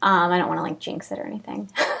 I don't want to like jinx it or anything.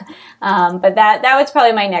 But that was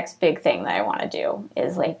probably my next big thing that I want to do,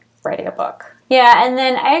 is like writing a book. Yeah, and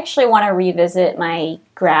then I actually want to revisit my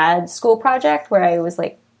grad school project where I was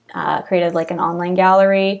like created like an online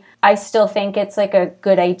gallery. I still think it's like a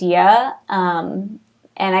good idea. And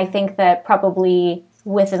I think that probably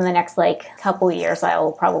within the next like couple of years, I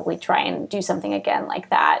will probably try and do something again like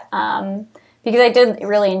that. Because I did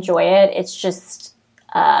really enjoy it. It's just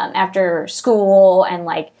after school and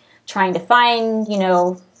like trying to find, you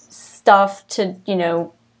know, stuff to, you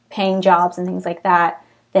know, paying jobs and things like that,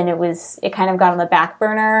 then it kind of got on the back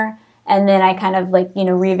burner. And then I kind of like, you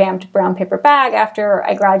know, revamped Brown Paper Bag after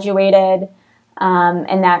I graduated.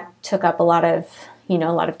 And that took up a lot of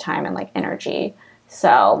time and like energy.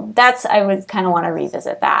 So I would kind of want to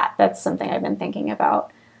revisit that. That's something I've been thinking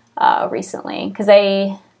about recently.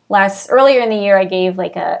 Because earlier in the year, I was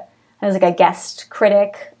like a guest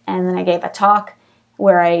critic, and then I gave a talk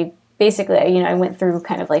where I basically, you know, I went through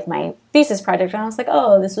kind of like my thesis project, and I was like,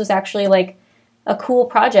 oh, this was actually like a cool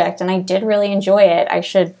project, and I did really enjoy it. I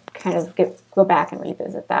should kind of go back and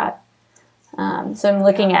revisit that. So I'm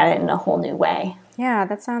looking at it in a whole new way. Yeah,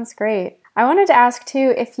 that sounds great. I wanted to ask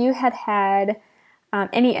too if you had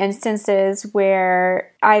any instances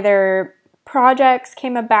where either projects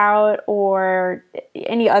came about or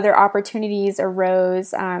any other opportunities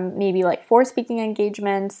arose, maybe like for speaking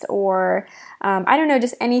engagements or I don't know,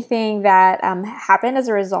 just anything that happened as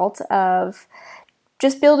a result of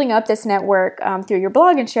just building up this network through your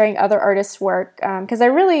blog and sharing other artists' work. Because I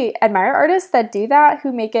really admire artists that do that,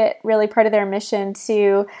 who make it really part of their mission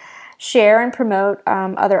to share and promote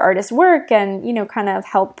other artists' work and, you know, kind of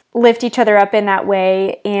help lift each other up in that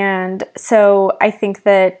way. And so I think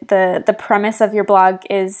that the premise of your blog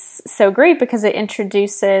is so great because it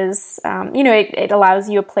introduces, it allows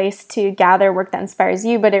you a place to gather work that inspires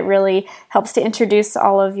you, but it really helps to introduce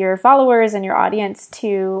all of your followers and your audience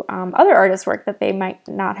to other artists' work that they might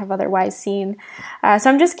not have otherwise seen. So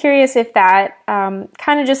I'm just curious if that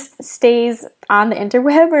kind of just stays on the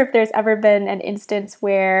interweb, or if there's ever been an instance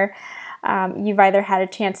where you've either had a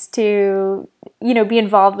chance to, you know, be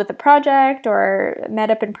involved with the project or met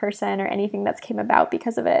up in person or anything that's came about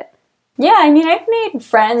because of it. Yeah, I mean, I've made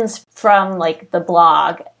friends from, like, the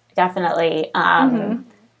blog, definitely. And,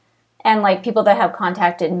 like, people that have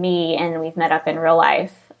contacted me and we've met up in real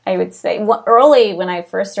life. I would say early when I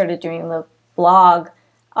first started doing the blog,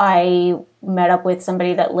 I met up with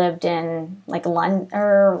somebody that lived in like London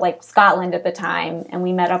or like Scotland at the time, and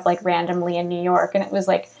we met up like randomly in New York, and it was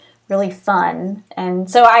like really fun. And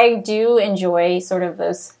so I do enjoy sort of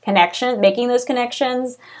those connections, making those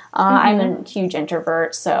connections. I'm a huge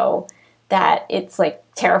introvert, so that it's like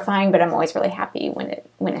terrifying, but I'm always really happy when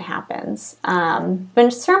it happens. But in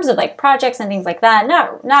terms of like projects and things like that,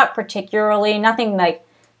 not particularly, nothing like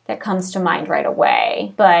that comes to mind right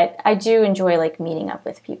away, but I do enjoy like meeting up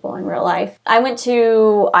with people in real life. I went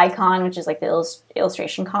to Icon, which is like the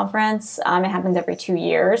illustration conference. It happens every 2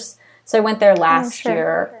 years. So I went there last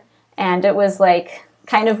year, and it was like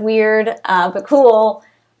kind of weird, but cool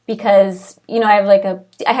because, you know,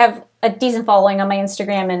 I have a decent following on my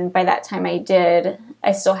Instagram, and by that time it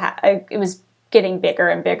was getting bigger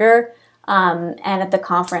and bigger. And at the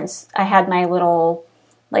conference, I had my little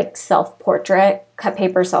like self-portrait, cut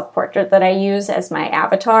paper self-portrait that I use as my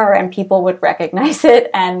avatar, and people would recognize it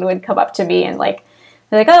and would come up to me and like,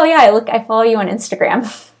 they're like, oh yeah, I follow you on Instagram.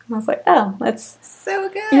 I was like, oh, that's so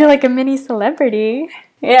good. You're like a mini celebrity.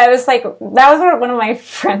 Yeah, it was like, that was what one of my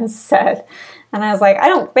friends said. And I was like, I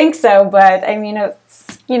don't think so, but I mean,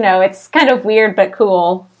 it's, you know, it's kind of weird, but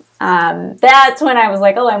cool. That's when I was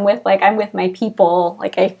like, oh, I'm with my people.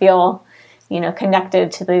 Like, I feel, you know,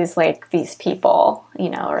 connected to these people, you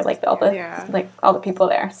know, or like all the people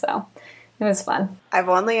there. So it was fun. I've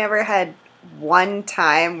only ever had one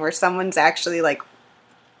time where someone's actually like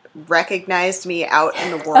recognized me out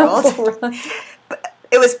in the world. Oh, really? But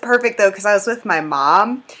it was perfect though, because I was with my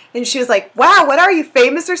mom and she was like, wow, what are you,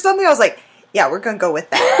 famous or something? I was like, yeah, we're gonna go with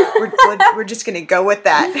that. we're just gonna go with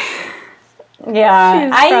that. Yeah, she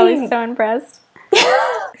was probably so impressed.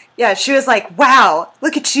 Yeah, she was like, wow,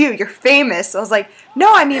 look at you, you're famous. I was like,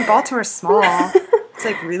 no, I mean, Baltimore's small. It's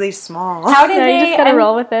like really small. How did you just gotta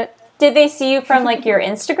roll with it. Did they see you from like your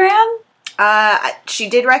Instagram? She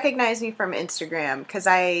did recognize me from Instagram because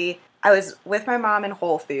I was with my mom in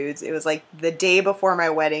Whole Foods. It was like the day before my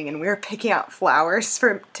wedding, and we were picking out flowers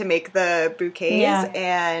to make the bouquets. Yeah.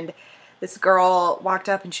 And this girl walked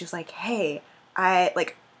up and she was like, hey,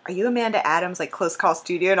 are you Amanda Adams, like Close Call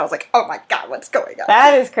Studio? And I was like, oh my God, what's going on?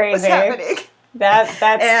 That is crazy. What's happening? That's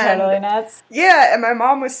totally nuts. Yeah, and my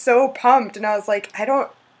mom was so pumped, and I was like, I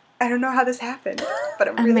don't know how this happened, but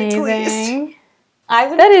I'm really pleased.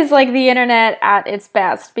 That is like the internet at its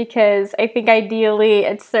best, because I think ideally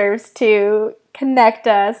it serves to connect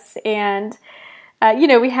us, and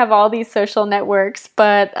we have all these social networks,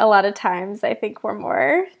 but a lot of times I think we're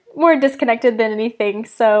more disconnected than anything.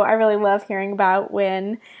 So I really love hearing about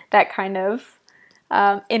when that kind of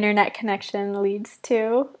internet connection leads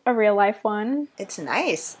to a real life one. It's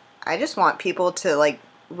nice. I just want people to like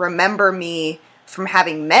remember me from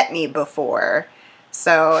having met me before.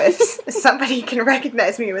 So if somebody can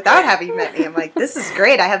recognize me without having met me, I'm like, this is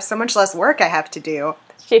great. I have so much less work I have to do.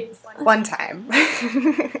 Jeez. One time.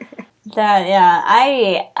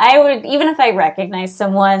 I would, even if I recognize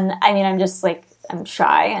someone, I mean, I'm just like, I'm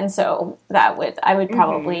shy, and so I would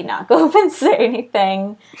probably not go up and say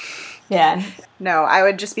anything. Yeah. No, I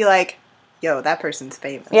would just be like, yo, that person's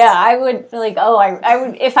famous. Yeah, I would like, oh, I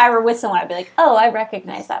would, if I were with someone, I'd be like, oh, I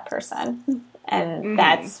recognize that person. And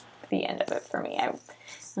that's the end of it for me.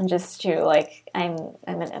 I'm just too, like, I'm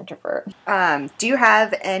an introvert. Do you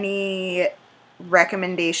have any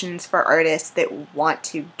recommendations for artists that want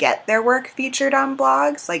to get their work featured on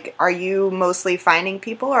blogs? Like, are you mostly finding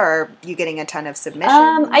people, or are you getting a ton of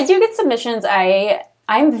submissions? I do get submissions. I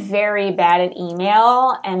I'm very bad at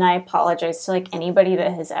email, and I apologize to like anybody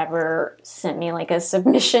that has ever sent me like a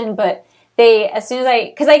submission, but as soon as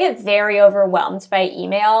because I get very overwhelmed by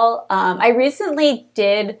email. I recently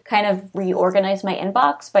did kind of reorganize my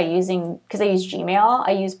inbox because I use Gmail,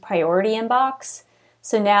 I use Priority Inbox.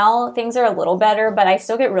 So now things are a little better, but I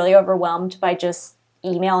still get really overwhelmed by just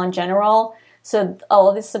email in general. So all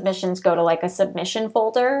of the submissions go to like a submission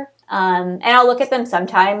folder. And I'll look at them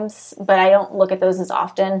sometimes, but I don't look at those as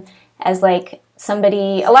often as like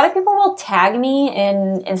a lot of people will tag me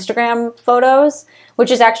in Instagram photos, which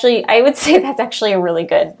is actually, I would say that's actually a really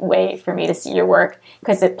good way for me to see your work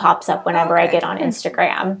because it pops up whenever I get on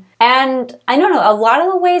Instagram. And I don't know, a lot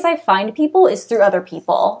of the ways I find people is through other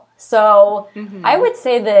people. So I would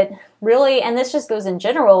say that really, and this just goes in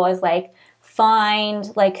general, is like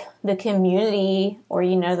find like the community or,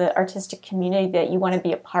 the artistic community that you want to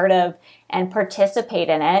be a part of and participate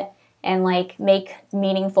in it and like make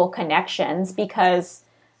meaningful connections because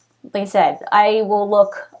like I said, I will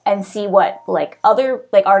look and see what like other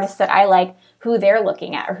like artists that I like, who they're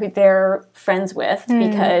looking at or who they're friends with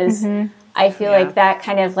because I feel like that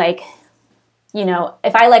kind of like,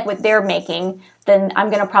 if I like what they're making, then I'm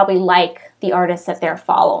going to probably like the artists that they're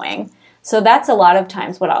following. So that's a lot of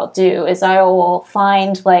times what I'll do is I will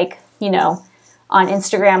find like, on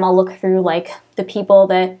Instagram, I'll look through like the people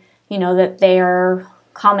that, that they are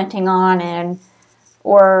commenting on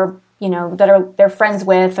or that they're friends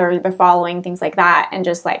with or they're following, things like that, and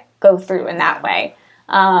just like go through in that way.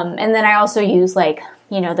 And then I also use like,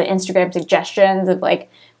 the Instagram suggestions of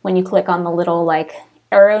like when you click on the little like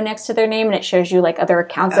arrow next to their name and it shows you like other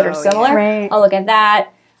accounts that are similar. Yeah. Right. I'll look at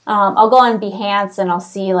that. I'll go on Behance and I'll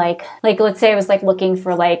see like let's say I was like looking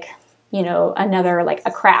for like, another like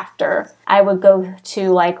a craft, or I would go to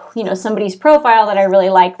like, somebody's profile that I really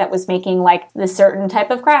like that was making like this certain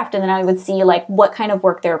type of craft. And then I would see like what kind of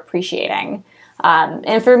work they're appreciating.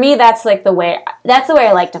 And for me, that's the way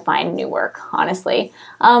I like to find new work, honestly.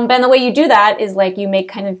 And the way you do that is like you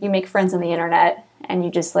make friends on the internet and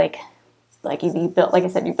you just like you build, like I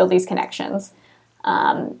said, you build these connections.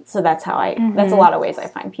 So that's how that's a lot of ways I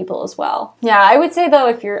find people as well. Yeah, I would say though,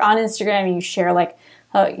 if you're on Instagram and you share like,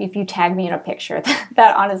 if you tag me in a picture,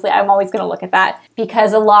 that honestly, I'm always going to look at that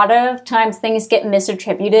because a lot of times things get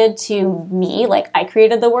misattributed to me, like I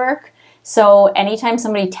created the work. So anytime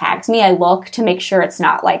somebody tags me, I look to make sure it's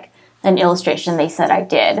not like an illustration they said I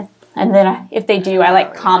did. And then if they do, I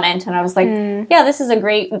like comment and I was like, yeah, this is a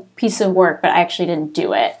great piece of work, but I actually didn't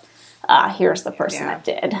do it. Here's the person that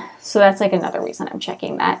did. So that's like another reason I'm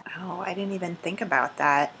checking that. Oh, I didn't even think about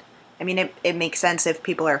that. I mean, it makes sense if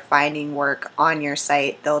people are finding work on your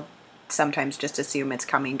site, they'll sometimes just assume it's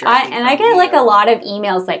coming directly from I get like a lot of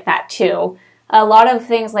emails like that too. A lot of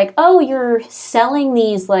things like, oh, you're selling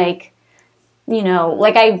these like,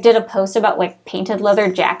 like I did a post about like painted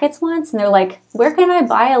leather jackets once and they're like, where can I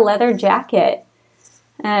buy a leather jacket?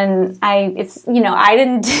 And I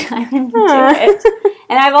didn't do it.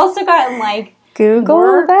 And I've also gotten like Google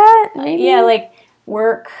work, that? Maybe? Yeah, like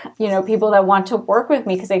work, people that want to work with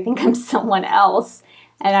me because they think I'm someone else.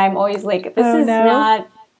 And I'm always like, I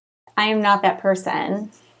am not that person.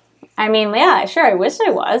 I mean, yeah, sure, I wish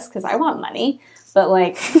I was because I want money. But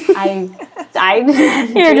like, I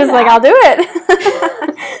you're just like, I'll do it.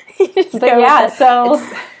 But yeah, so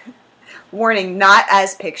warning, not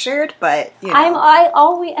as pictured, but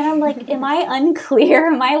I'm like, am I unclear?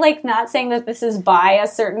 Am I like not saying that this is by a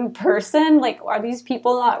certain person? Like, are these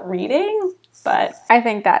people not reading? But I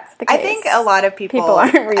think that's the case. I think a lot of people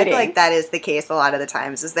aren't reading. I feel like that is the case a lot of the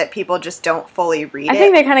times, is that people just don't fully read it. I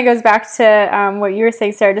think that kind of goes back to what you were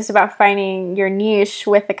saying, Sarah, just about finding your niche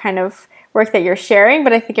with the kind of work that you're sharing.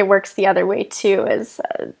 But I think it works the other way too, is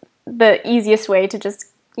the easiest way to just,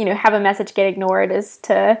 have a message get ignored is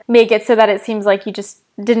to make it so that it seems like you just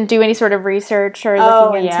didn't do any sort of research or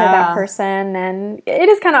looking into that person. And it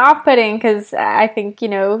is kind of off-putting because I think,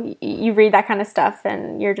 you read that kind of stuff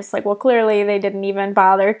and you're just like, well, clearly they didn't even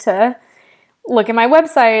bother to look at my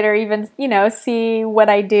website or even, see what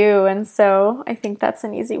I do. And so I think that's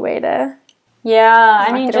an easy way to... Yeah,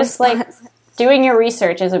 I mean, just like doing your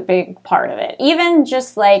research is a big part of it. Even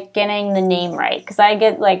just like getting the name right. Because I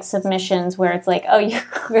get like submissions where it's like, oh, you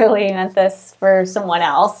clearly meant this for someone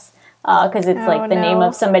else. Because it's like the name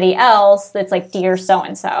of somebody else that's like Dear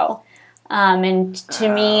So-and-so. And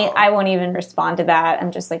to me, I won't even respond to that.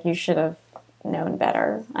 I'm just like, you should have known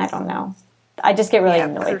better. I don't know. I just get really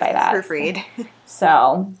annoyed by that. Proofread.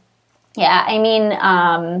 So, yeah, I mean,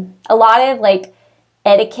 a lot of like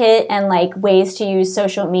etiquette and like ways to use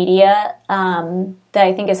social media that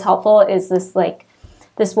I think is helpful is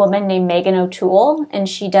this woman named Megan O'Toole, and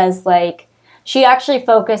she does like She actually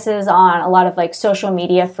focuses on a lot of like social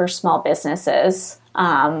media for small businesses.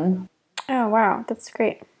 Oh, wow. That's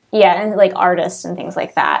great. Yeah, and like artists and things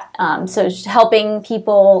like that. So helping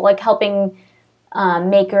people, like helping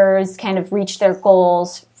makers kind of reach their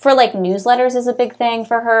goals. For like newsletters is a big thing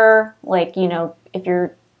for her. Like, you know, if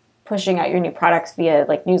you're pushing out your new products via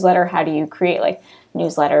like newsletter, how do you create like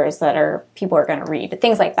newsletters that people are going to read?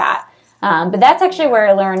 Things like that. But that's actually where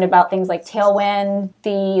I learned about things like Tailwind,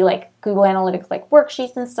 the like Google Analytics like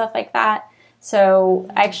worksheets and stuff like that. So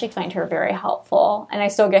I actually find her very helpful, and I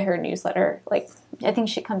still get her newsletter. Like I think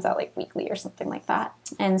she comes out like weekly or something like that.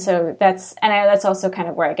 And so that's also kind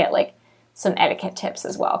of where I get like some etiquette tips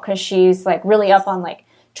as well, because she's like really up on like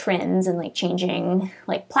trends and like changing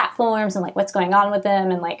like platforms and like what's going on with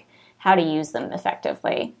them and like how to use them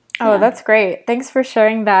effectively. Oh, that's great. Thanks for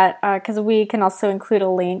sharing that, because we can also include a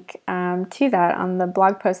link to that on the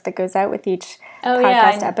blog post that goes out with each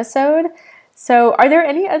podcast episode. So are there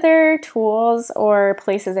any other tools or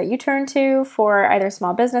places that you turn to for either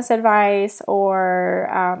small business advice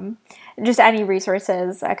or just any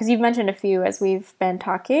resources? Because you've mentioned a few as we've been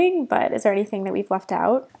talking, but is there anything that we've left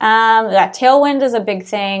out? That Tailwind is a big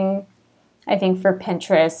thing, I think, for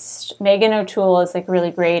Pinterest. Megan O'Toole is like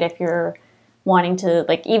really great if you're wanting to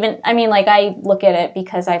like I look at it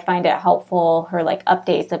because I find it helpful, her like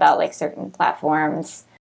updates about like certain platforms.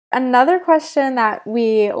 Another question that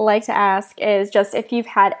we like to ask is just if you've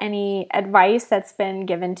had any advice that's been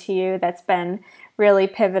given to you that's been really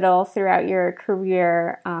pivotal throughout your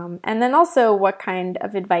career, and then also what kind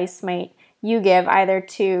of advice might you give either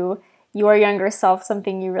to your younger self,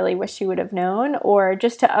 something you really wish you would have known, or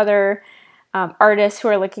just to other artists who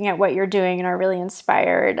are looking at what you're doing and are really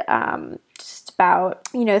inspired just about,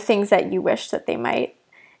 you know, things that you wish that they might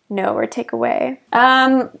know or take away?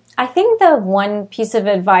 I think the one piece of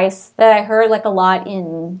advice that I heard like a lot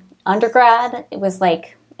in undergrad, it was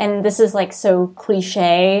like, and this is like so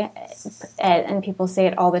cliche and people say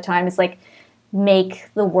it all the time, is like make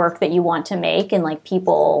the work that you want to make and like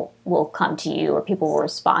people will come to you or people will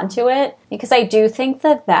respond to it. Because I do think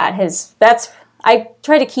I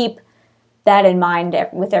try to keep that in mind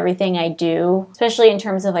with everything I do, especially in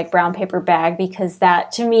terms of like Brown Paper Bag, because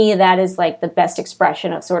that, to me, that is like the best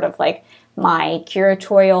expression of sort of like my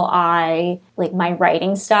curatorial eye, like my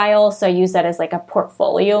writing style. So I use that as like a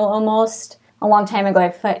portfolio almost. A long time ago,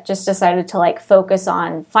 I just decided to like focus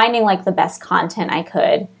on finding like the best content I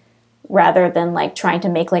could rather than like trying to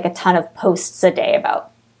make like a ton of posts a day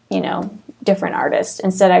about, you know, different artists.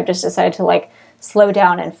 Instead, I've just decided to like slow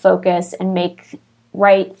down and focus and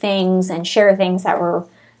write things and share things that were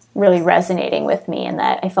really resonating with me and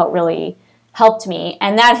that I felt really helped me.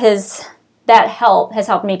 And that help has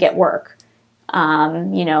helped me get work.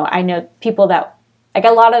 You know, I know people that I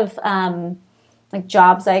get a lot of like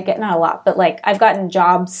jobs I get, not a lot, but like I've gotten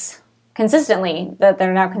jobs consistently that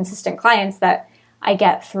they're now consistent clients that I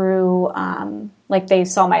get through like they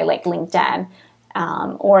saw my like LinkedIn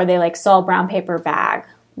or they like saw Brown Paper Bag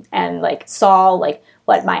and like saw like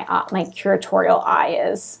what my curatorial eye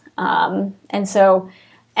is. And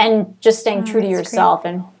just staying true to yourself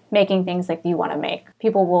and making things like you want to make.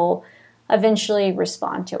 People will eventually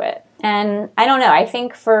respond to it. And I don't know, I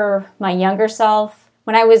think for my younger self,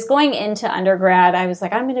 when I was going into undergrad, I was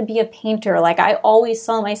like, I'm going to be a painter. Like I always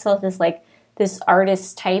saw myself as like this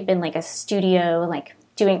artist type in like a studio, like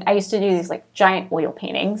I used to do these like giant oil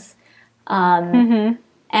paintings. And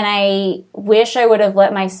I wish I would have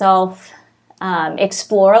let myself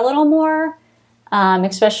explore a little more,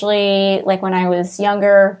 especially like when I was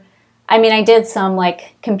younger. I mean, I did some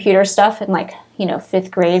like computer stuff in like, you know, 5th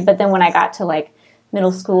grade, but then when I got to like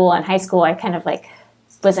middle school and high school, I kind of like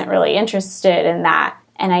wasn't really interested in that.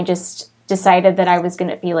 And I just decided that I was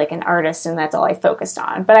going to be like an artist and that's all I focused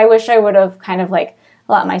on. But I wish I would have kind of like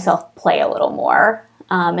let myself play a little more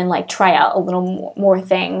and like try out a little more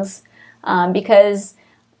things because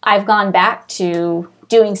I've gone back to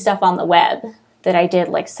doing stuff on the web that I did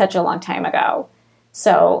like such a long time ago.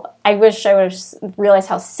 So I wish I would have realized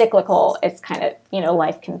how cyclical it's kind of, you know,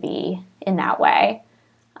 life can be in that way.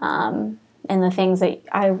 And the things that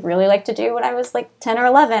I really like to do when I was like 10 or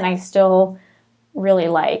 11, I still really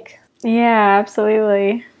like. Yeah,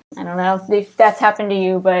 absolutely. I don't know if that's happened to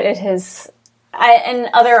you, but it has. And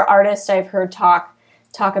other artists I've heard talk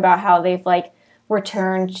about how they've like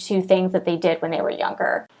returned to things that they did when they were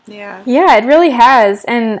younger. Yeah. Yeah, it really has.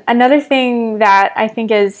 And another thing that I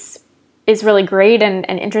think is is really great and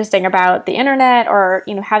interesting about the internet, or,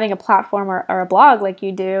 you know, having a platform or a blog like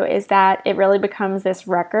you do, is that it really becomes this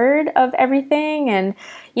record of everything. And,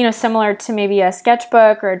 you know, similar to maybe a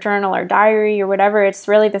sketchbook or a journal or diary or whatever, it's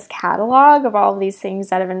really this catalog of all of these things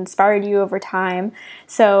that have inspired you over time.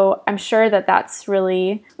 So I'm sure that that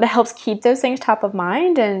helps keep those things top of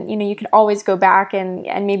mind. And, you know, you can always go back and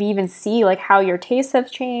maybe even see like how your tastes have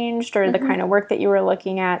changed, or the kind of work that you were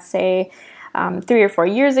looking at, say, 3 or 4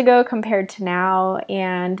 years ago compared to now.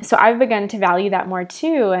 And so I've begun to value that more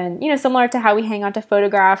too. And, you know, similar to how we hang on to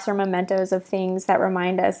photographs or mementos of things that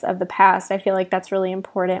remind us of the past, I feel like that's really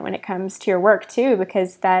important when it comes to your work too,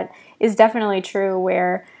 because that is definitely true,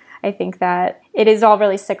 where I think that it is all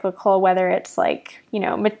really cyclical, whether it's like, you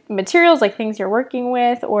know, materials, like things you're working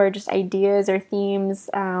with, or just ideas or themes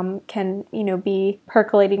can, you know, be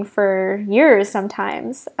percolating for years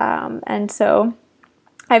sometimes. And so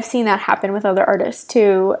I've seen that happen with other artists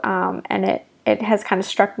too, and it has kind of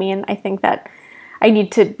struck me, and I think that I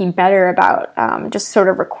need to be better about just sort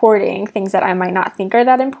of recording things that I might not think are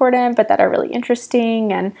that important, but that are really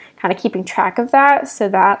interesting, and kind of keeping track of that so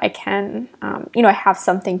that I can, you know, I have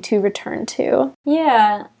something to return to.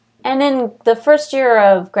 Yeah. And in the first year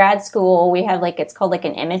of grad school, we had it's called like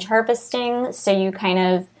an image harvesting. So you kind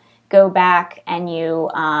of go back and you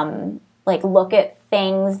look at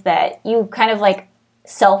things that you kind of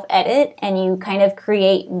self-edit, and you kind of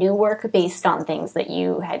create new work based on things that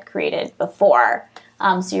you had created before.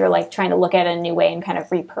 So you're trying to look at it a new way and kind of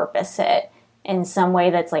repurpose it in some way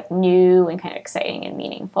that's new and kind of exciting and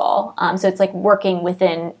meaningful. So it's working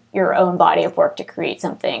within your own body of work to create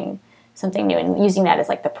something new, and using that as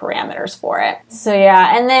the parameters for it. So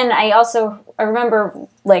yeah, and then I remember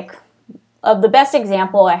of the best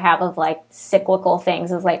example I have of cyclical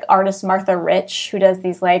things is artist Martha Rich, who does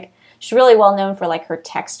these she's really well known for her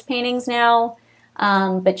text paintings now,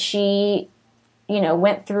 but she,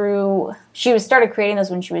 started creating those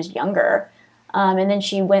when she was younger, and then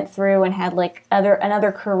she went through and had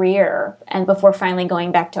another career, and before finally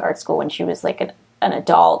going back to art school when she was an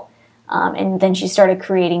adult, and then she started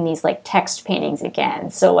creating these text paintings again.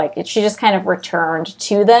 So she just kind of returned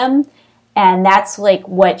to them, and that's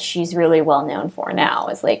what she's really well known for now,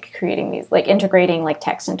 is creating these integrating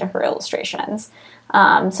text into her illustrations.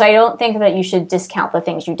 So I don't think that you should discount the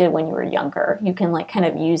things you did when you were younger. You can kind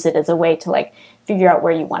of use it as a way to figure out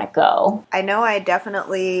where you want to go. I know I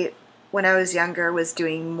definitely, when I was younger, was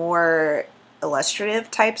doing more illustrative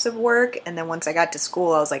types of work, and then once I got to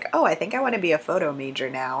school, I was like, oh, I think I want to be a photo major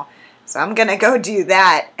now, so I'm gonna go do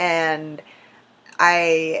that. And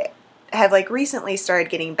I have recently started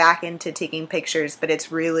getting back into taking pictures, but it's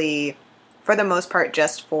really, for the most part,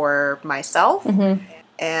 just for myself. Mm-hmm.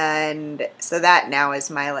 And so that now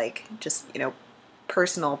is my just,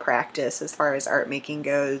 personal practice as far as art making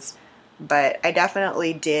goes. But I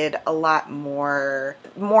definitely did a lot more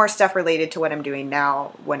stuff related to what I'm doing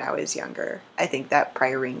now when I was younger. I think that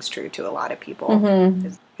probably rings true to a lot of people.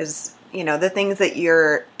 Because, the things that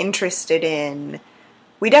you're interested in,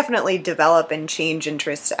 we definitely develop and change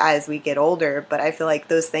interests as we get older. But I feel like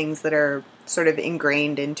those things that are sort of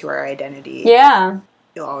ingrained into our identity. Yeah.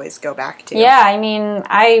 You'll always go back to. Yeah, I mean,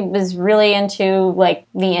 I was really into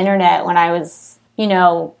the internet when I was,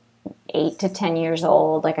 8 to 10 years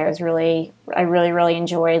old. I really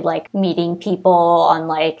enjoyed meeting people on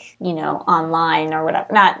online or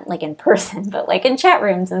whatever, not in person, but in chat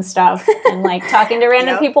rooms and stuff, and talking to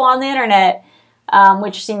random people on the internet,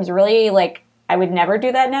 which seems really I would never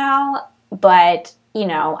do that now, but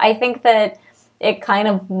I think that it kind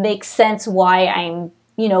of makes sense why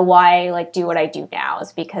why I do what I do now,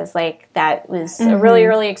 is because that was a really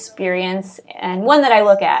early experience, and one that I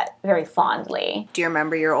look at very fondly. Do you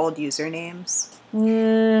remember your old usernames?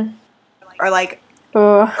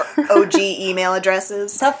 Or OG email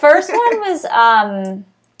addresses? The first one was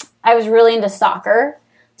I was really into soccer,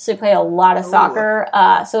 so I played a lot of soccer.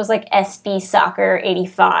 So it was SB Soccer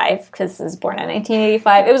 85, because I was born in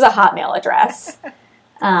 1985. It was a Hotmail address.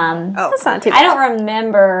 That's not too bad.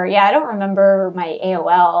 I don't remember my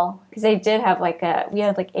AOL, because I did have we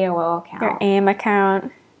had AOL account. Your AIM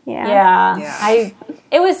account. Yeah.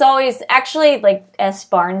 It was always actually S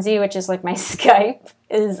Barnesy, which is my Skype,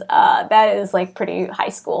 is that is pretty high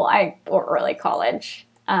school, or early college.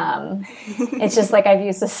 It's just I've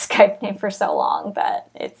used the Skype name for so long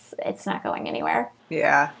that it's not going anywhere.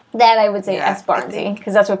 Yeah. That I would say S Barnesy,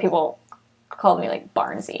 because that's what people called me,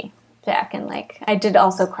 Barnesy. Back in I did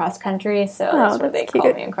also cross country, so that's where they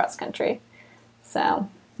called me in cross country. So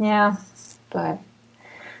yeah, but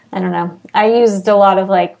I don't know. I used a lot of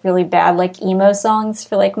really bad emo songs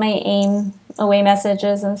for my AIM away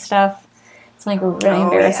messages and stuff. It's like really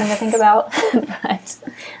embarrassing to think about, but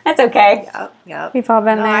that's okay. Yep. We've all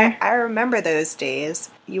been there. I remember those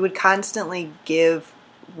days. You would constantly give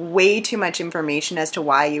way too much information as to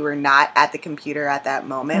why you were not at the computer at that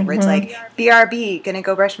moment, where it's like, BRB, gonna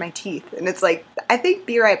go brush my teeth. And it's like, I think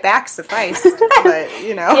be right back sufficed, but,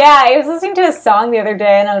 you know. Yeah, I was listening to a song the other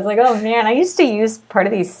day, and I was like, oh man, I used to use part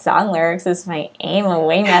of these song lyrics as my aim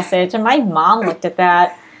away message, and my mom looked at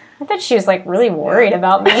that. I thought she was like really worried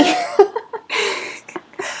about me.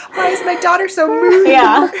 Why is my daughter so moody?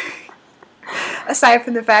 Yeah. Aside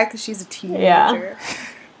from the fact that she's a teenager. Yeah.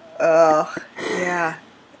 Ugh. Yeah.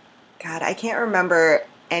 God, I can't remember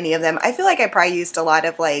any of them. I feel like I probably used a lot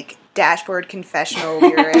of, like, dashboard confessional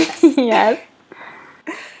lyrics. Yes.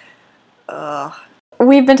 Ugh.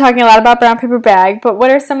 We've been talking a lot about Brown Paper Bag, but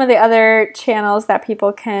what are some of the other channels that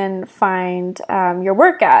people can find your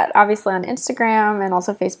work at? Obviously on Instagram and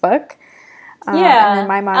also Facebook. Yeah. And then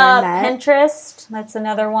My Modern Net. Pinterest, that's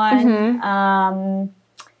another one.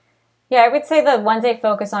 Yeah, I would say the ones I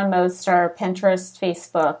focus on most are Pinterest,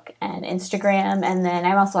 Facebook, and Instagram, and then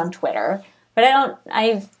I'm also on Twitter. But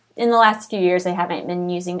in the last few years, I haven't been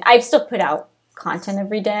using, I've still put out content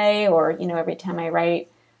every day or, you know, every time I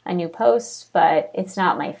write a new post, but it's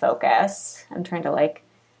not my focus. I'm trying to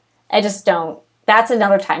that's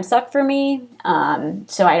another time suck for me.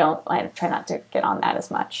 So I try not to get on that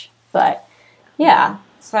as much. But yeah,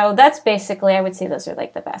 so that's basically, I would say those are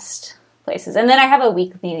like the best places. And then I have a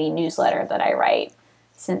weekly newsletter that I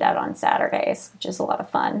send out on Saturdays, which is a lot of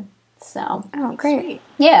fun. So, Oh, great. Sweet.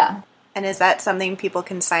 Yeah. And is that something people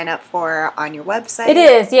can sign up for on your website? It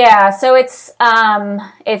is, yeah. So it's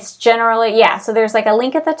generally, yeah. So there's like a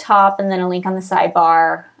link at the top and then a link on the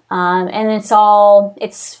sidebar. And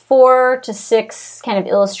it's 4 to 6 kind of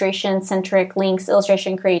illustration-centric links,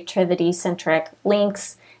 illustration creativity-centric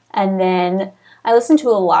links. And then I listen to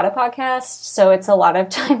a lot of podcasts, so it's a lot of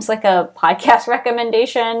times like a podcast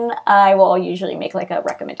recommendation. I will usually make like a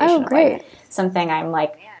recommendation of like something I'm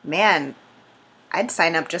like, man, I'd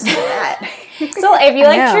sign up just for that. So if you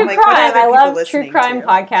like true crime, I love true listening crime to?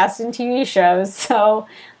 podcasts and TV shows. So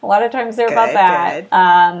a lot of times they're about Good,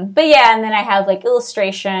 that. But yeah, and then I have like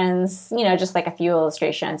illustrations, you know, just like a few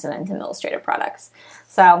illustrations and then some illustrated products.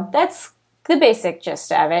 So that's the basic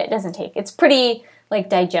gist of it. It's pretty like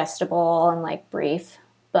digestible and like brief,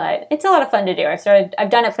 but it's a lot of fun to do. I've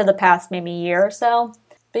done it for the past maybe year or so.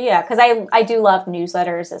 But yeah, because I do love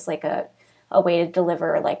newsletters as like a way to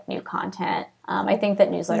deliver like new content. I think that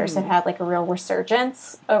newsletters have had like a real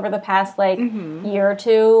resurgence over the past like year or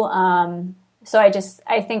two. So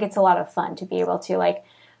I think it's a lot of fun to be able to like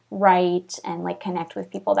write and like connect with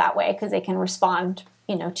people that way because they can respond,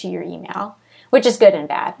 you know, to your email, which is good and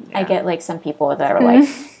bad. Yeah. I get like some people that are like,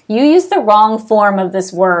 you used the wrong form of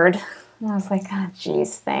this word. And I was like, oh,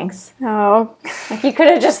 geez, thanks. Oh. Like you could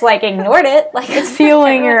have just like ignored it. Like it's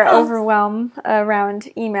fueling your overwhelm around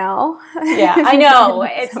email. Yeah, I know.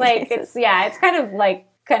 It's like, cases. It's kind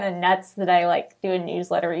of nuts that I like do a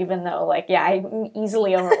newsletter, even though like, I'm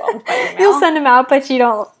easily overwhelmed by email. You'll send them out, but you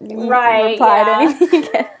don't reply to anything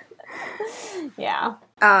you get. Yeah.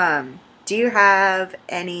 Do you have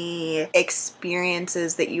any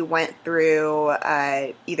experiences that you went through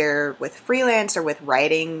either with freelance or with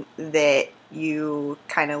writing that you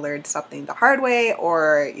kind of learned something the hard way,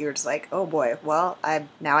 or you're just like, oh boy, well,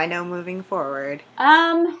 now I know moving forward?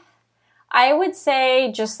 I would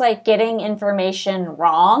say just like getting information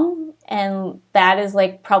wrong, and that is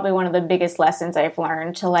like probably one of the biggest lessons I've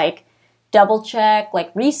learned, to like double check,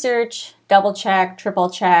 like research, double check, triple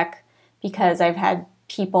check, because I've had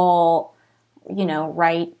people, you know,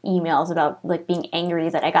 write emails about like being angry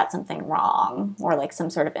that I got something wrong or like some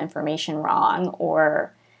sort of information wrong,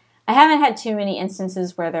 or I haven't had too many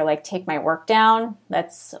instances where they're like, take my work down.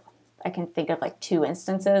 I can think of like 2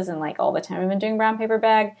 instances in like all the time I've been doing Brown Paper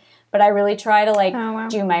Bag, but I really try to like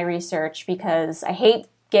do my research because I hate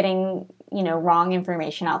getting, you know, wrong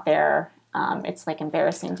information out there. It's like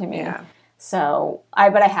embarrassing to me. Yeah. So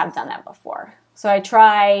but I have done that before. So I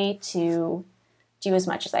try to do as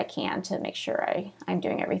much as I can to make sure I'm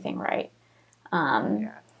doing everything right.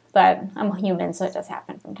 But I'm human, so it does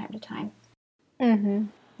happen from time to time. Mm-hmm.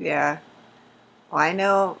 Yeah. Well, I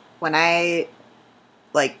know when I,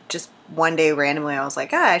 like, just one day randomly, I was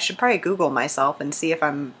like, I should probably Google myself and see if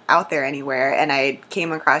I'm out there anywhere. And I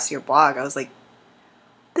came across your blog. I was like,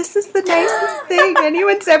 this is the nicest thing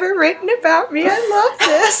anyone's ever written about me. I love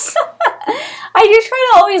this. I do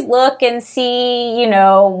try to always look and see, you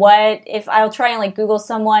know, if I'll try and like Google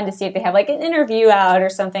someone to see if they have like an interview out or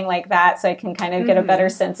something like that, so I can kind of get a better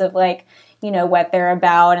sense of like, you know, what they're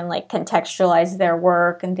about and like contextualize their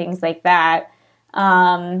work and things like that.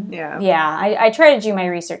 I try to do my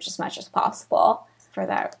research as much as possible for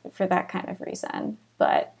that kind of reason.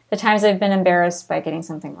 But the times I've been embarrassed by getting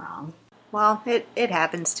something wrong. Well, it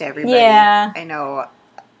happens to everybody. Yeah.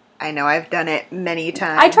 I know I've done it many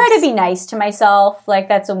times. I try to be nice to myself. Like,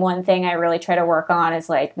 that's the one thing I really try to work on is,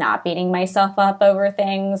 like, not beating myself up over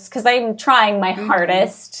things. Because I'm trying my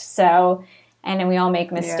hardest. So, and then we all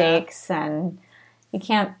make mistakes. Yeah. And you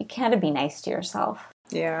can't be nice to yourself.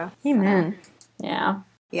 Yeah. Amen. Yeah.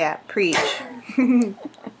 Yeah, preach.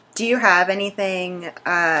 Do you have anything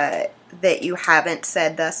that you haven't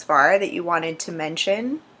said thus far that you wanted to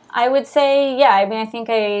mention? I would say, yeah. I mean, I think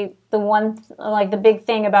the big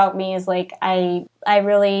thing about me is, like, I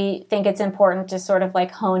really think it's important to sort of,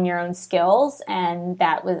 like, hone your own skills. And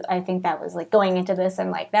I think that was, like, going into this,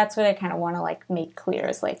 and, like, that's what I kind of want to, like, make clear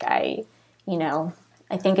is, like, I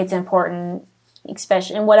think it's important,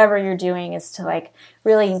 especially in whatever you're doing, is to, like,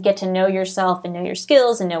 really get to know yourself and know your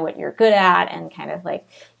skills and know what you're good at and kind of, like,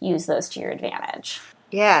 use those to your advantage.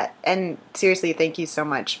 Yeah, and seriously, thank you so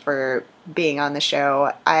much for being on the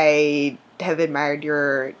show. I have admired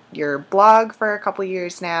your blog for a couple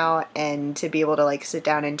years now, and to be able to, like, sit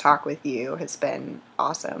down and talk with you has been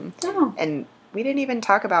awesome. Oh. And we didn't even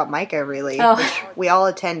talk about Micah, really, which we all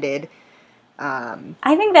attended. I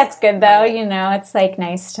think that's good, though. You know, it's, like,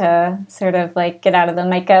 nice to sort of, like, get out of the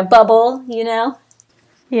Micah bubble, you know?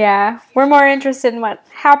 Yeah, we're more interested in what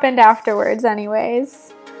happened afterwards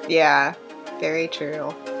anyways. Yeah, very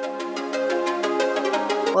true.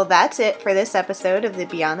 Well, that's it for this episode of the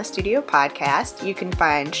Beyond the Studio podcast. You can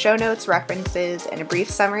find show notes, references, and a brief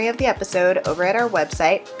summary of the episode over at our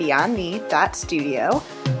website, beyondme.studio.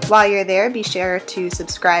 While you're there, be sure to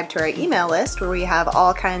subscribe to our email list where we have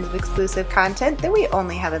all kinds of exclusive content that we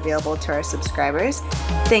only have available to our subscribers.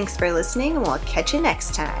 Thanks for listening, and we'll catch you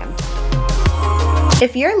next time.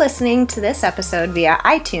 If you're listening to this episode via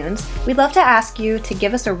iTunes, we'd love to ask you to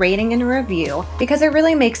give us a rating and a review because it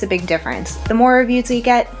really makes a big difference. The more reviews we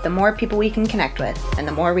get, the more people we can connect with. And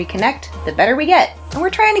the more we connect, the better we get. And we're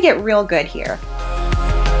trying to get real good here.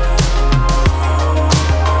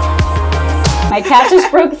 My cat just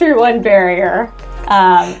broke through one barrier.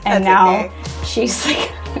 And That's now okay. she's,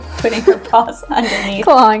 like, putting her paws underneath.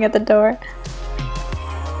 Clawing at the door.